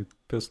with my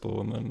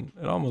pistol, and then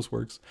it almost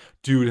works.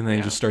 Dude, and then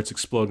he just starts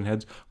exploding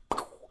heads.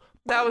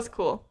 That was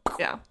cool.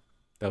 Yeah.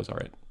 That was all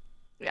right.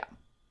 Yeah.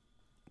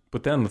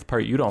 But then the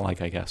part you don't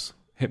like, I guess.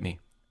 Hit me.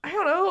 I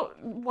don't know.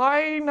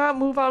 Why not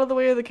move out of the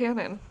way of the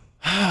cannon?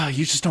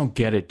 You just don't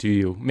get it, do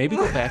you? Maybe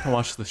go back and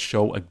watch the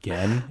show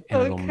again,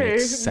 and it'll make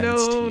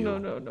sense to you.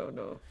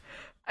 No.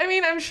 I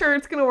mean, I'm sure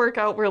it's gonna work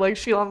out where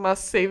like Elon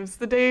Musk saves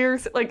the day, or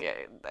like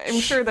I'm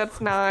sure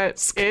that's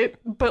not it.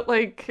 But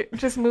like,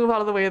 just move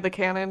out of the way of the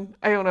cannon.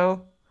 I don't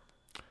know.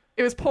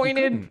 It was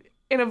pointed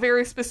in a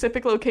very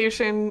specific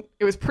location.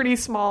 It was pretty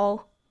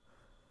small.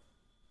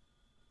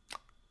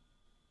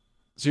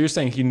 So you're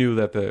saying he knew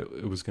that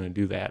it was going to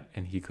do that,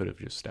 and he could have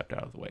just stepped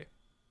out of the way.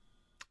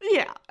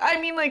 Yeah, I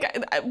mean, like,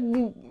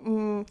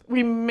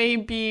 we may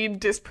be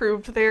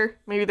disproved there.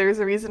 Maybe there's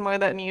a reason why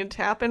that needed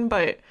to happen,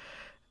 but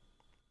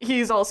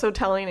he's also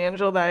telling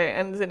Angel that it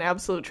ends in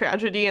absolute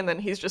tragedy, and then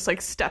he's just,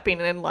 like, stepping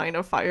in line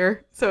of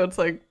fire. So it's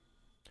like,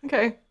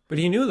 okay. But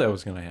he knew that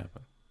was going to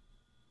happen.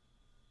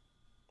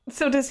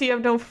 So does he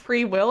have no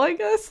free will, I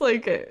guess?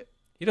 Like,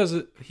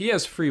 he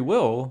has free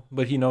will,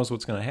 but he knows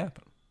what's going to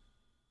happen.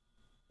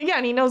 Yeah,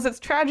 and he knows it's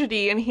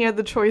tragedy, and he had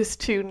the choice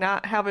to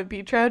not have it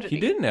be tragedy.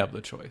 He didn't have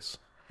the choice.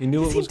 He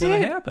knew it was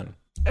going to happen.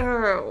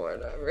 Oh,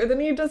 whatever. Then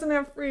he doesn't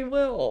have free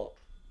will.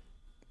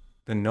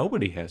 Then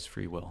nobody has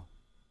free will.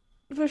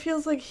 But it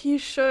feels like he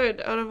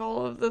should, out of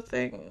all of the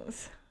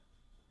things.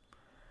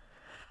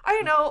 I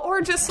don't know,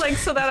 or just, like,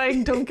 so that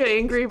I don't get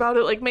angry about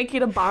it, like, make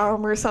it a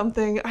bomb or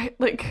something.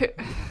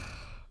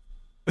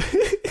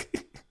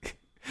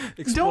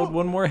 Explode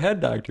one more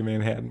head, Dr.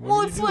 Manhattan.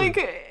 Well, it's like,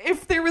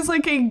 if there was,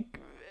 like,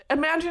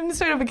 imagine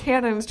instead of a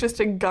cannon, it's just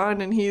a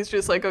gun, and he's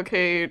just like,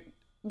 okay,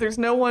 there's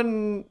no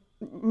one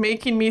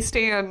making me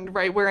stand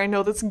right where I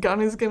know this gun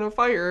is going to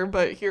fire,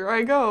 but here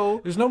I go.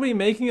 There's nobody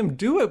making him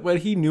do it, but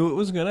he knew it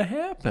was going to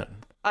happen.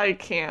 I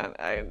can't.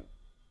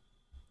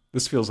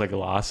 This feels like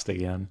Lost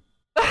again.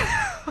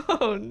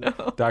 Oh,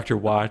 no. Dr.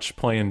 Watch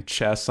playing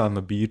chess on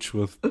the beach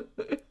with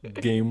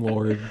Game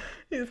Lord.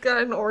 He's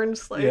got an orange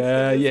slice.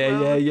 Yeah.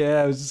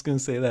 I was just going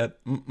to say that.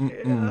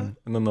 Yeah.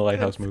 And then the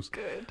lighthouse moves.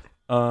 Good.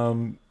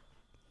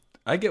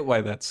 I get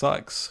why that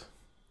sucks.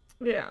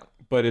 Yeah.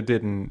 But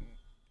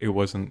it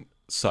wasn't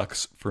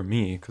sucks for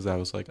me because I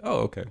was like, oh,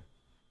 okay.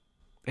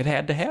 It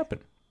had to happen.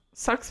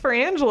 Sucks for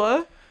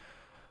Angela.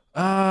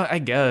 I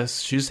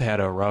guess she's had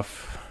a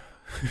rough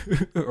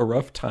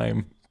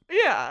time.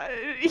 Yeah,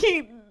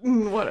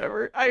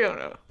 whatever. I don't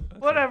know.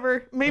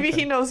 Whatever. Maybe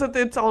he knows that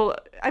it's all...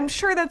 I'm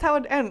sure that's how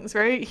it ends,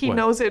 right? He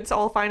knows it's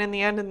all fine in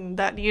the end and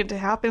that needed to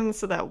happen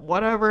so that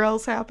whatever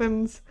else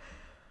happens.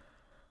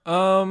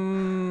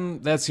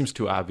 That seems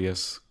too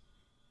obvious.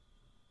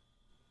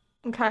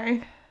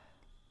 Okay.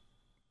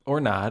 Or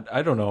not.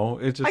 I don't know.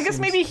 It just I guess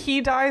maybe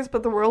he dies,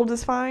 but the world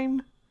is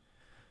fine.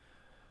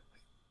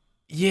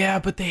 Yeah,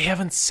 but they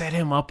haven't set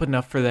him up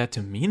enough for that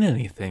to mean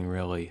anything,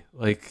 really.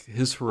 Like,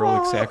 his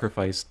heroic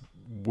sacrifice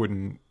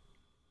wouldn't,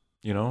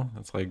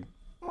 it's like...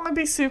 Well, I'd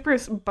be super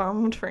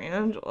bummed for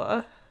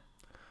Angela.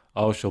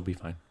 Oh, she'll be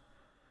fine.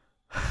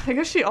 I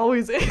guess she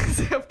always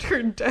is after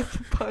her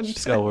death punch.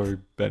 She's got her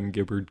Ben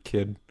Gibbard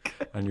kid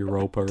on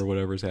Europa or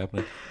whatever's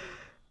happening.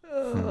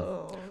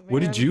 Oh,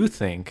 What did you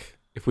think,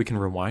 if we can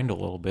rewind a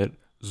little bit,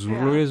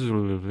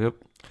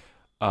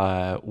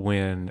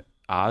 when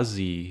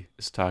Ozzy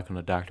is talking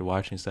to Dr.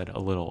 Watch and he said, "A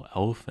little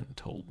elephant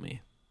told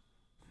me."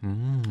 I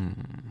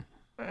don't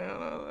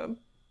know.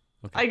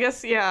 Okay. I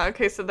guess, yeah.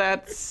 Okay, so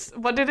that's...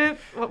 What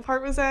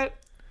part was that?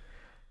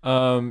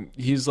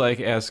 He's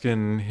like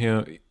asking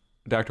him...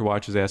 Dr.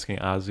 Watch is asking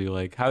Ozzy,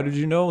 like, how did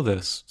you know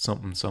this?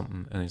 Something,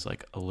 something. And he's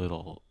like, a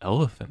little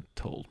elephant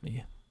told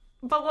me.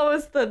 But what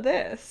was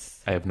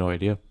this? I have no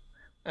idea.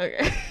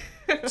 Okay.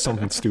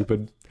 Something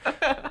stupid.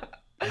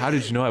 How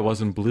did you know I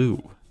wasn't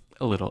blue?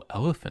 A little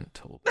elephant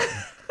told me.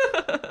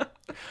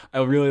 I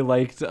really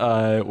liked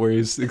where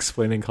he's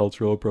explaining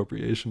cultural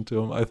appropriation to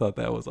him. I thought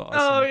that was awesome.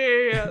 Oh,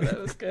 yeah. That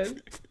was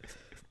good.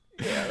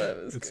 Yeah,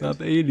 that was It's not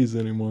the 80s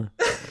anymore.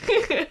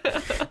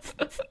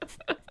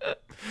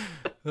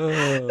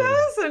 That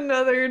was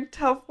another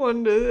tough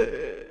one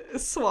to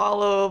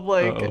swallow of,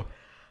 like,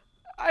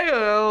 I don't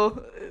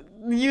know,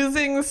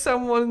 using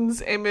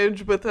someone's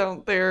image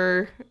without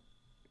their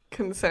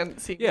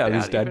consent. Yeah,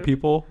 these dead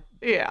people.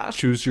 Yeah.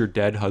 Choose your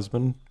dead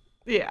husband.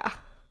 Yeah.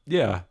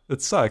 Yeah,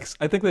 it sucks.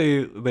 I think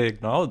they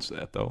acknowledge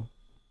that, though.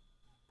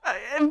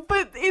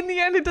 But in the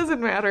end, it doesn't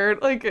matter.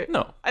 Like,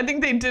 no. I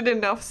think they did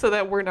enough so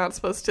that we're not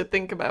supposed to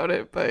think about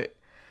it, but...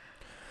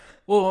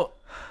 Well...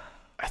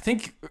 I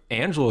think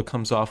Angela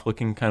comes off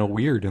looking kind of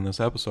weird in this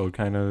episode,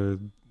 kind of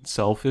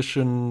selfish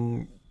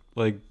and,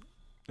 like,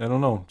 I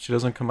don't know. She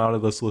doesn't come out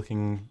of this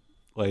looking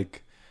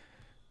like,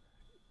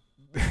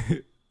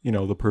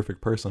 the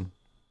perfect person.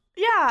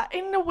 Yeah,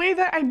 in a way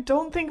that I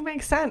don't think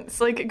makes sense.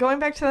 Like, going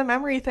back to the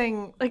memory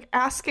thing, like,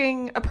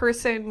 asking a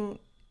person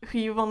who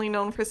you've only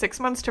known for 6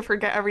 months to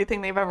forget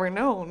everything they've ever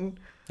known.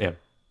 Yeah.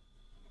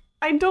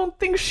 I don't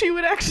think she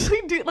would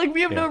actually do... Like,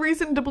 we have no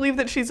reason to believe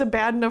that she's a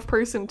bad enough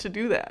person to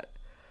do that.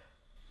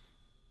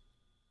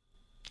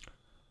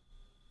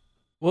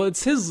 Well,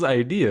 it's his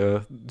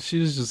idea.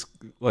 She's just,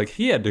 like,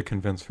 he had to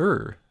convince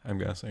her, I'm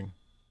guessing.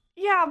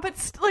 Yeah,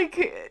 but,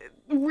 like,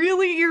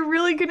 really, you're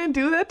really going to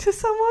do that to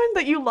someone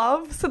that you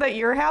love so that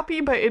you're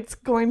happy, but it's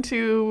going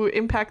to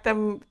impact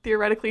them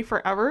theoretically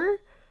forever?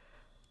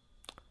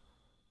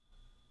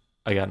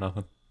 I got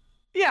nothing.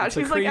 Yeah,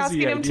 she's, like,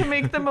 asking him to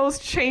make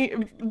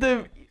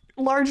the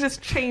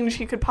largest change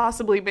he could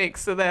possibly make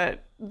so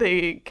that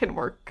they can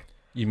work.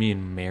 You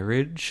mean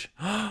marriage?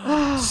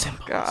 Oh,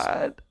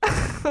 God.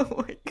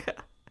 Oh, my God.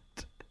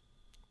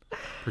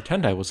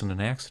 Pretend I wasn't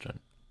an accident.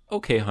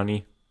 Okay,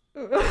 honey.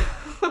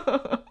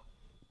 I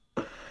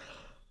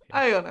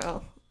don't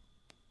know.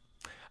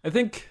 I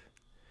think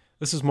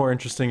this is more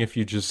interesting if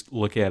you just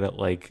look at it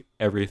like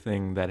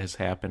everything that has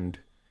happened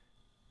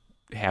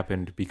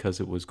because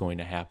it was going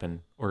to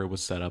happen or it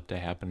was set up to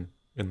happen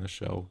in the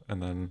show,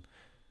 and then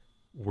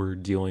we're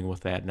dealing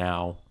with that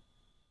now.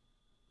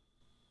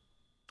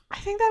 I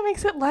think that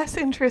makes it less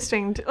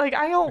interesting. Like,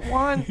 I don't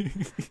want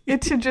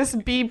it to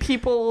just be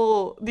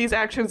people, these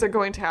actions are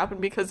going to happen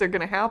because they're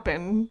going to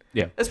happen.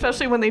 Yeah.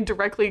 Especially when they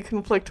directly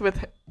conflict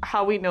with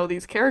how we know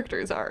these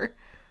characters are.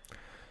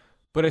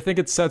 But I think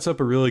it sets up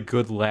a really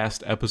good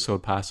last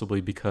episode, possibly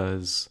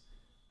because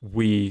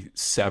we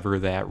sever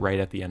that right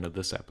at the end of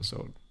this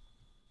episode.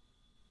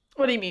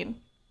 What do you mean?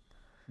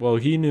 Well,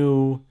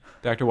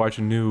 Dr.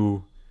 Watchmen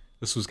knew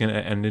this was going to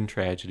end in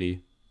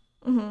tragedy.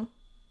 Mm-hmm.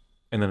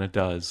 And then it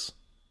does.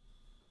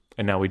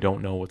 And now we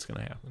don't know what's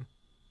going to happen.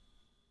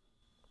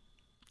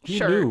 He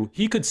knew.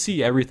 He could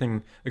see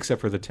everything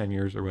except for the 10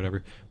 years or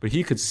whatever. But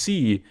he could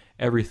see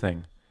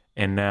everything.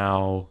 And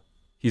now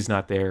he's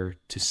not there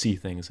to see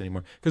things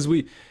anymore. Because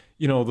the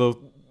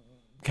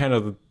kind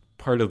of the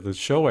part of the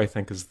show, I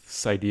think, is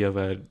this idea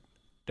that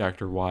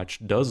Dr.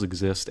 Watch does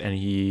exist. And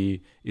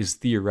he is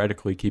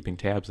theoretically keeping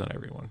tabs on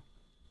everyone.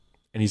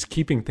 And he's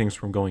keeping things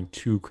from going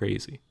too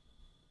crazy.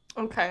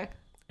 Okay.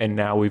 And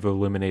now we've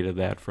eliminated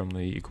that from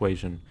the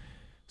equation.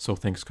 So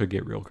things could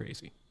get real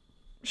crazy.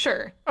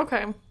 Sure.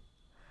 Okay.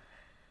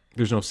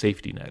 There's no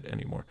safety net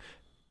anymore.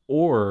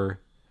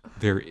 Or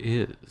there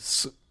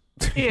is.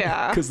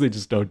 Yeah. Because they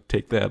just don't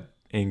take that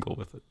angle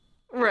with it.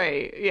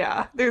 Right.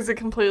 Yeah. There's a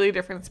completely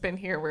different spin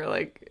here where,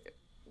 like,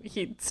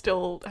 he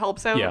still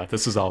helps out. Yeah,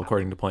 this is all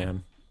according to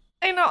plan.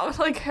 I know.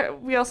 Like,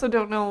 we also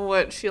don't know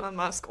what Elon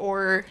Musk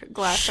or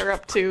Glass are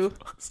up to.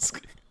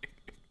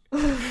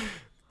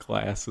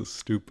 Glass is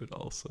stupid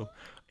also.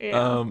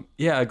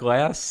 Yeah.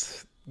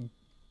 Glass...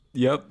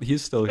 Yep,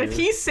 he's still here. If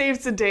he saves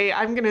the day,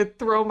 I'm going to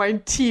throw my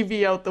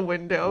TV out the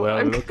window. Well,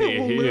 I'm going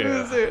to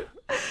lose it.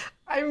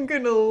 I'm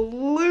going to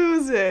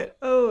lose it.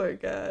 Oh, my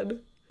God.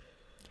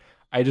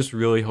 I just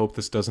really hope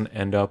this doesn't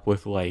end up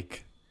with,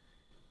 like,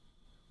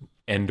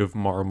 end of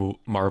Marvel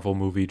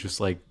movie, just,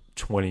 like,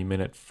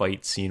 20-minute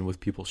fight scene with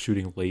people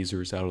shooting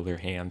lasers out of their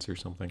hands or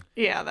something.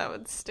 Yeah, that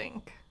would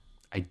stink.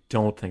 I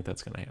don't think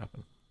that's going to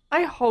happen.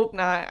 I hope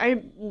not.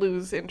 I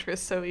lose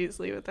interest so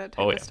easily with that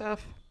type of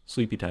stuff.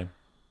 Sleepy time.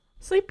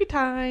 Sleepy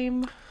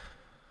time.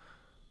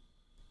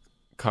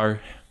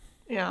 Car.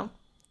 Yeah.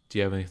 Do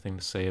you have anything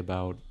to say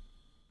about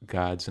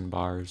gods and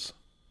bars?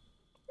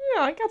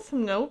 Yeah, I got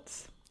some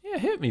notes. Yeah,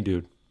 hit me,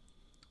 dude.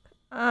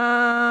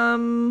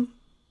 I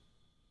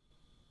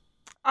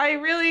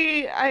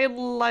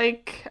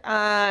like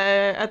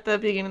at the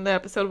beginning of the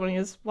episode when he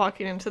was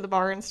walking into the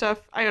bar and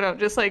stuff. I don't know,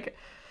 just like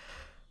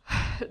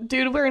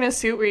dude wearing a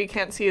suit where you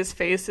can't see his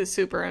face is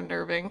super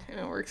unnerving, and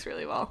it works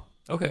really well.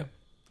 Okay.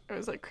 I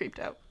was like creeped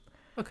out.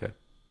 Okay.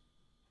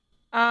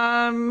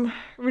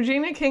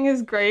 Regina King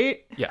is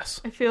great.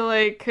 Yes. I feel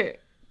like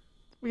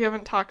we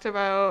haven't talked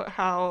about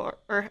how,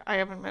 or I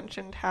haven't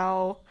mentioned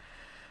how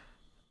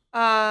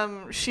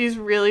she's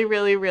really,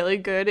 really, really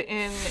good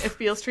in If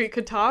Beale Street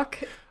Could Talk.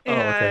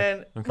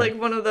 And like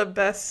one of the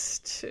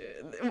best,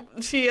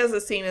 she has a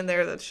scene in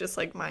there that's just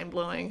like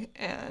mind-blowing,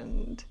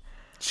 and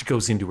she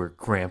goes into her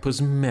grandpa's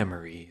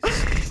memories.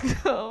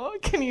 No,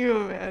 can you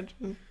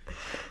imagine?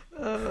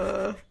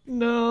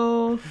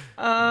 No.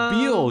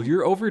 Beale,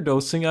 you're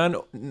overdosing on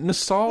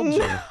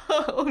nostalgia.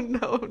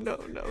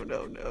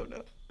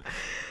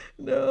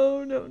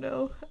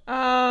 No.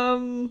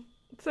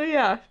 So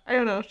yeah, I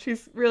don't know.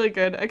 She's really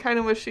good. I kind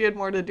of wish she had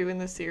more to do in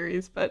the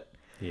series, but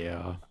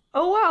yeah.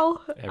 Oh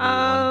well.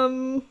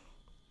 Everyone.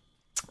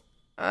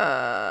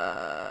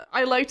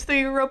 I liked the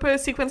Europa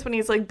sequence when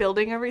he's like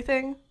building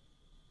everything.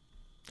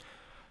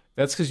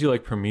 That's because you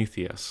like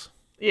Prometheus.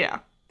 Yeah.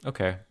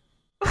 Okay.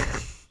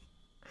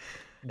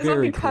 It's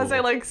not because cool. I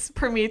like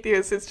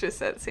Prometheus, it's just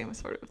that same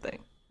sort of thing.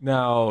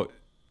 Now,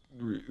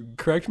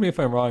 correct me if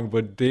I'm wrong,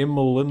 but Dame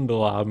Melinda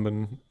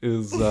Lobman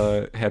is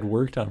had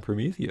worked on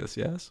Prometheus,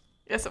 yes?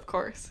 Yes, of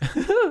course.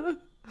 I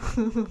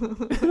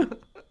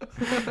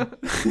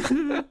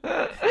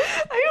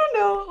don't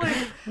know,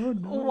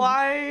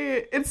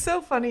 why. It's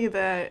so funny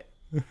that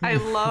I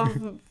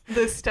love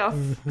this stuff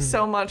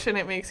so much and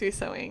it makes me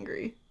so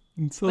angry.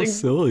 It's so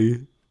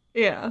silly.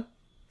 Yeah.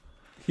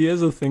 He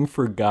has a thing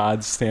for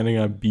gods standing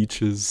on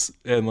beaches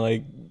and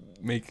like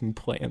making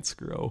plants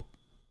grow.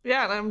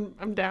 Yeah, and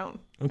I'm down.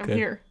 Okay. I'm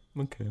here.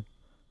 Okay.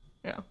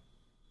 Yeah.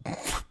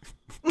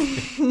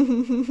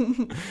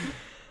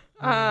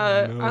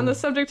 On the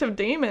subject of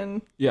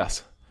Damon.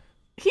 Yes.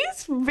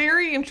 He's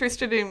very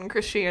interested in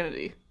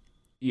Christianity.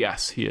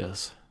 Yes, he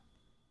is.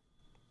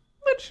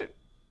 Which,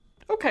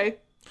 okay.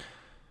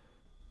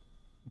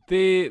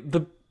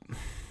 The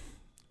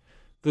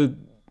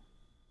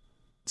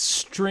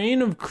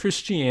strain of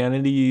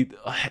Christianity,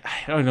 I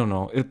don't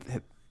know.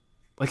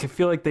 I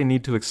feel like they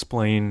need to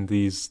explain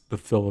the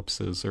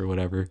Phillipses or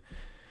whatever,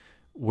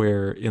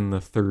 where in the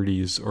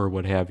 30s or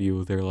what have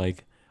you, they're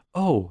like,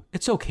 oh,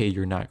 it's okay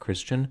you're not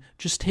Christian.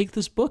 Just take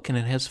this book and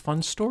it has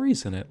fun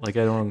stories in it. Like,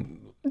 I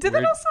don't... Did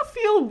that also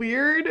feel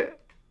weird?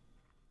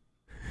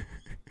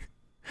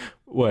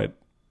 What?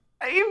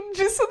 I'm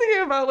just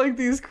thinking about, like,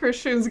 these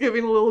Christians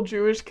giving a little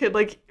Jewish kid,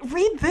 like,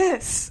 read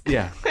this.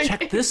 Yeah,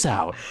 check this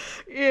out.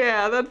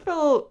 Yeah, that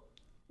felt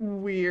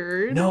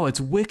weird. No,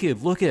 it's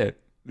wicked. Look at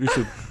there's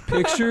a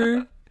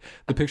picture.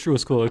 The picture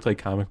was cool. It looked like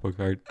comic book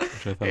art,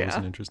 which I thought was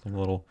an interesting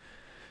little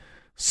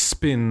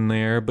spin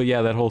there. But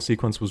yeah, that whole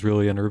sequence was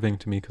really unnerving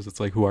to me because it's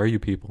like, who are you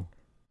people?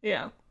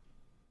 Yeah.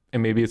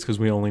 And maybe it's because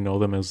we only know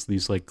them as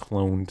these like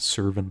cloned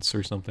servants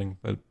or something.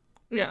 But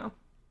yeah.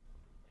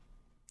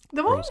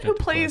 The woman who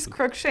plays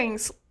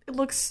Crookshanks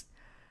looks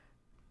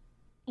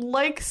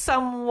like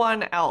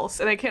someone else,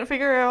 and I can't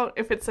figure out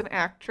if it's an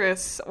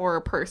actress or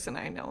a person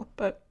I know,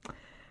 but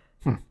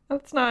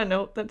that's not a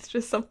note. That's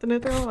just something to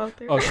throw out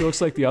there. Oh, she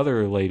looks like the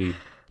other lady.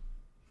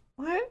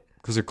 What?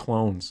 Because they're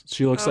clones.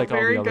 She looks like all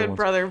the other ones. Very good,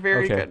 brother.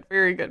 Very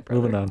good,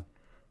 brother. Moving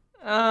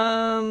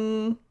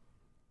on.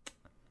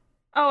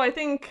 Oh, I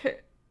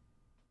think...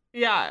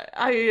 Yeah,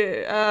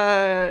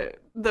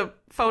 the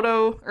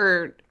photo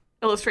or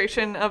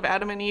illustration of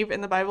Adam and Eve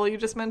in the Bible you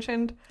just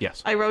mentioned.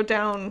 Yes. I wrote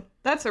down,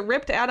 that's a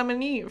ripped Adam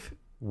and Eve.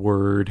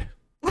 Word.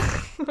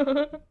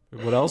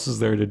 What else is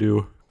there to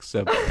do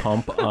except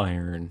pump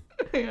iron?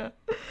 Yeah.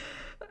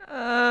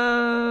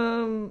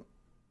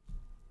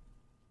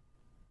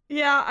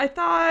 Yeah,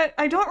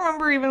 I don't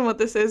remember even what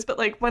this is, but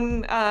like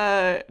when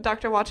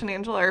Dr. Watch and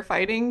Angela are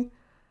fighting,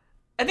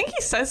 I think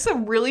he says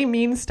some really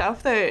mean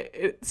stuff that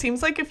it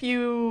seems like if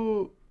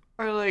you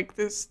are like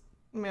this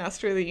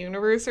master of the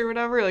universe or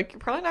whatever, like you're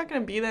probably not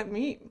going to be that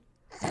mean.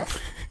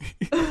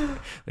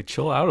 Like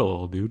chill out a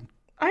little, dude.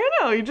 I don't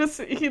know.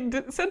 He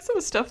said some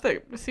stuff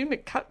that seemed to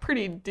cut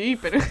pretty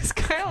deep, and it was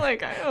kind of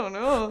like, I don't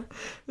know.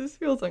 This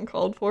feels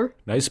uncalled for.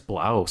 Nice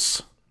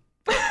blouse.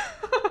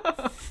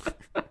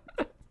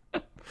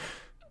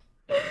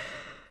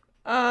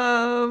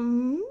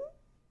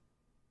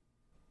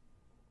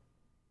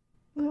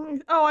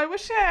 I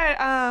wish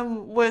that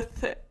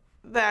with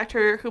the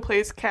actor who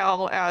plays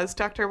Cal as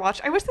Dr.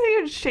 Watch, I wish they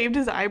had shaved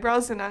his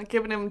eyebrows and not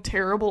given him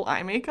terrible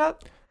eye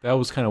makeup. That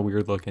was kind of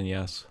weird looking,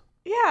 yes.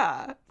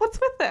 Yeah, what's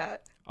with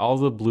that? All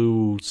the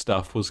blue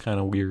stuff was kind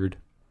of weird.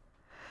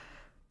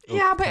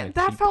 Yeah, but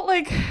that felt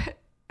like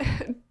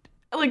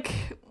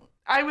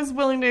I was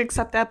willing to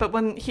accept that, but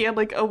when he had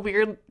like a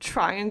weird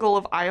triangle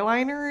of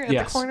eyeliner at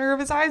the corner of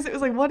his eyes, it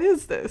was like, what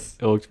is this?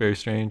 It looked very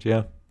strange,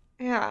 yeah.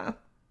 Yeah.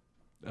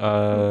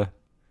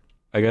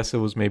 I guess it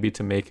was maybe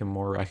to make him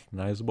more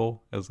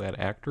recognizable as that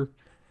actor.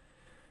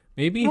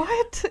 Maybe.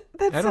 What?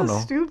 That's so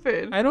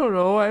stupid. I don't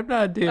know. I'm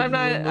not Damon.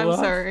 I'm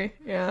sorry.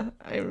 Yeah,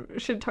 I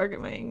should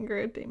target my anger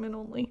at Damon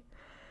only.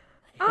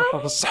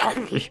 I'm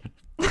sorry.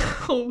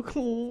 Oh,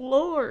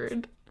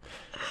 Lord.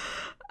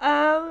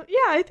 Yeah,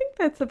 I think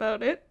that's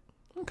about it.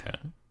 Okay.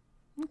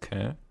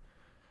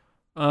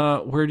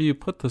 Where do you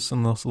put this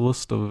in this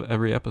list of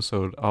every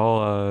episode?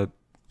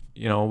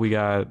 We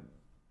got...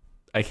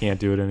 I can't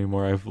do it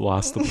anymore. I've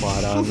lost the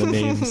plot on the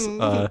names.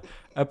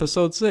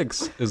 Episode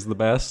 6 is the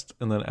best,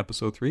 and then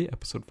episode 3,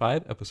 episode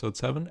 5, episode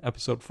 7,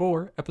 episode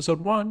 4, episode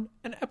 1,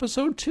 and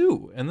episode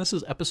 2. And this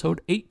is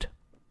episode 8.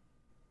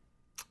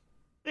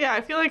 Yeah,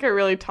 I feel like I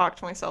really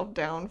talked myself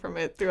down from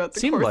it throughout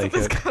the course of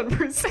this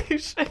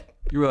conversation.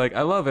 You were like,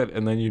 I love it,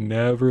 and then you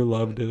never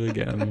loved it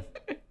again.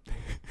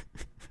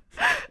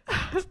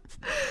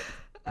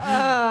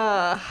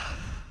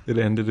 It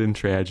ended in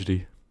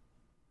tragedy.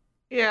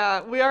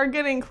 Yeah, we are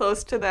getting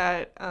close to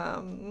that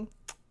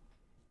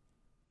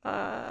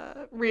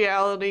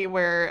reality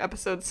where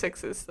episode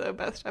 6 is the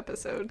best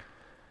episode.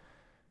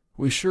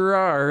 We sure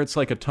are. It's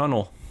like a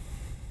tunnel.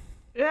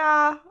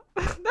 Yeah,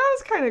 that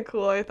was kind of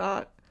cool, I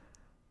thought.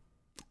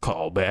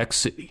 Callback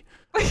City.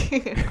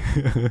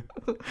 If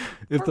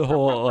the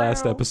whole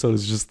last episode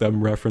is just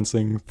them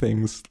referencing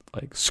things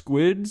like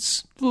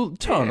squids,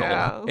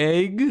 tunnel,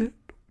 egg,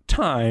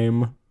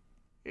 time,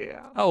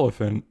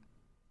 elephant,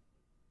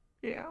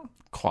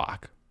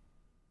 clock,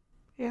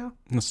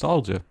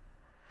 nostalgia.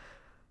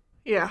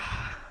 Yeah.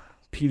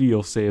 Petey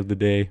will save the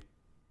day.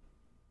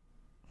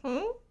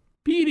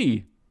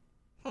 Petey.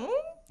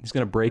 He's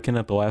going to break in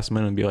at the last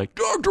minute and be like,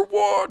 Dr.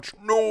 Watch,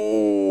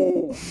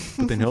 no!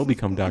 But then he'll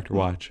become Dr.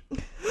 Watch.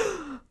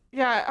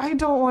 Yeah, I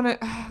don't want to...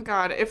 Oh,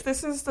 God, if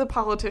this is the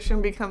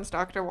politician becomes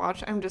Dr.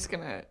 Watch, I'm just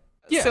going to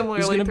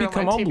similarly throw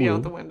my TV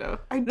out the window.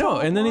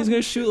 And then he's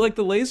going to shoot like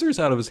the lasers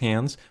out of his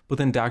hands, but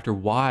then Dr.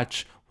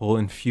 Watch will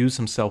infuse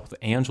himself with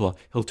Angela.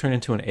 He'll turn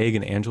into an egg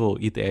and Angela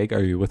will eat the egg.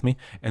 Are you with me?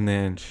 And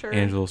then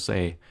Angela will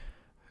say,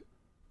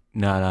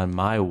 not on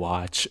my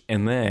watch.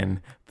 And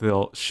then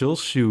she'll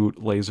shoot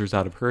lasers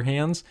out of her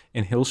hands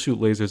and he'll shoot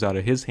lasers out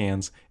of his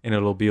hands, and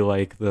it'll be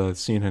like the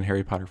scene in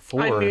Harry Potter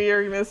 4 I knew you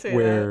were gonna say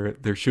where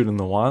they're shooting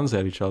the wands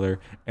at each other,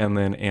 and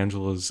then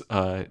Angela's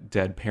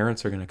dead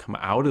parents are going to come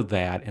out of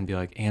that and be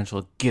like,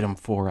 Angela, get him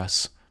for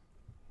us.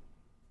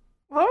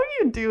 What would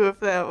you do if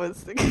that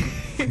was the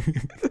case?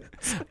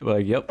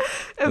 Like, yep.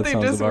 If they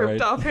just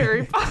ripped off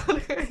Harry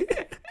Potter.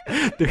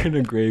 They're in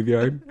a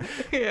graveyard.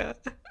 Yeah.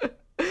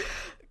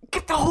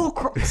 Get the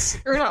Horcrux.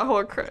 Or not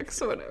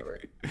Horcrux, whatever.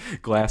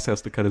 Glass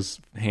has to cut his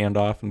hand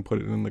off and put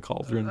it in the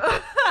cauldron.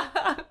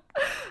 I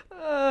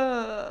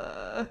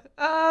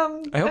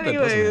hope that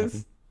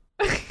doesn't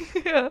happen.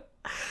 Yeah.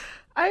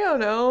 I don't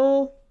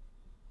know.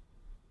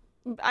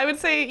 I would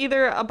say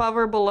either above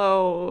or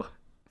below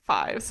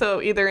 5.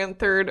 So either in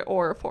 3rd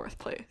or 4th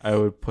place. I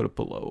would put it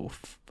below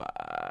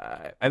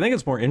 5. I think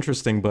it's more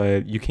interesting,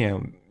 but you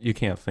can't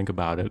think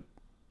about it.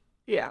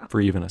 Yeah.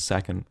 For even a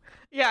second.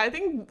 Yeah, I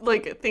think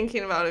like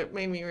thinking about it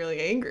made me really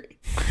angry.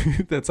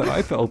 That's how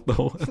I felt the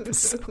whole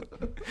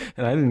episode.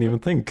 And I didn't even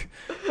think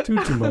too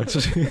much.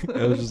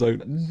 I was just like,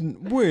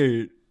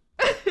 wait.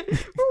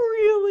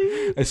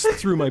 Really? I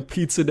threw my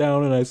pizza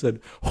down and I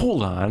said,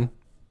 hold on.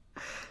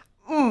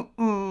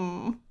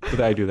 But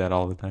I do that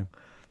all the time.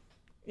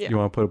 Yeah. You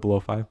want to put it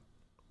below 5?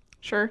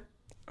 Sure.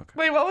 Okay.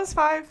 Wait, what was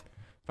 5?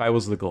 5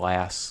 was the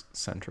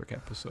glass-centric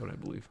episode, I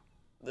believe.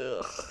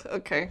 Ugh.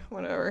 Okay,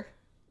 whatever.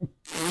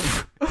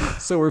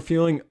 So we're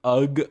feeling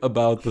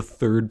about the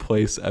 3rd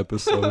place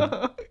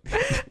episode.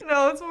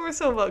 No, it's more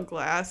so about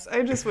Glass.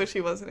 I just wish he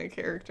wasn't a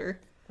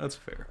character. That's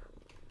fair.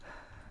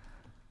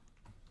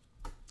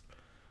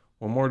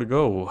 One more to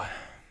go.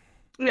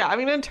 Yeah,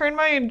 I'm going to turn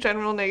my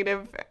general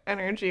negative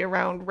energy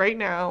around right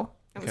now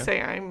and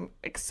say I'm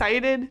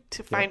excited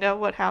to find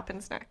out what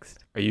happens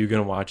next. Are you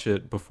going to watch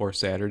it before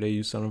Saturday,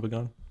 you son of a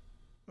gun?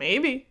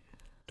 Maybe.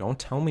 Don't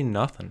tell me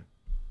nothing.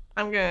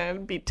 I'm going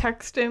to be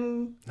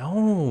texting.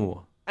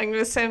 No. I'm going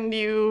to send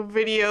you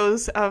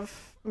videos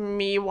of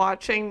me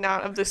watching,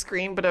 not of the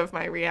screen, but of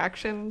my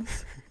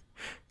reactions.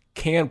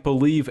 Can't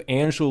believe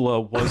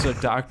Angela was a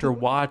Dr.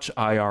 Watch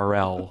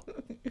IRL.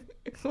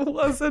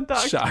 Was a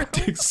Dr.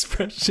 Shocked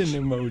expression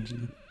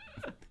emoji.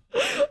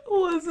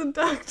 Was a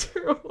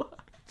Dr.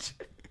 Watch.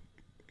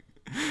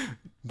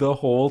 The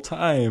whole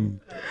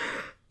time.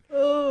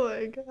 Oh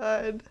my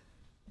God.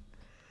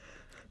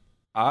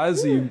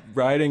 Ozzy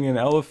riding an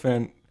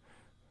elephant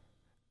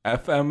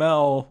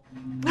FML.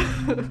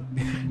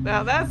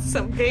 Now that's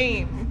some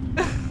game.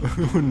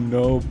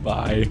 No,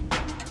 bye.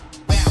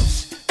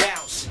 Bounce,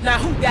 bounce. Now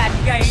who got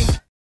game?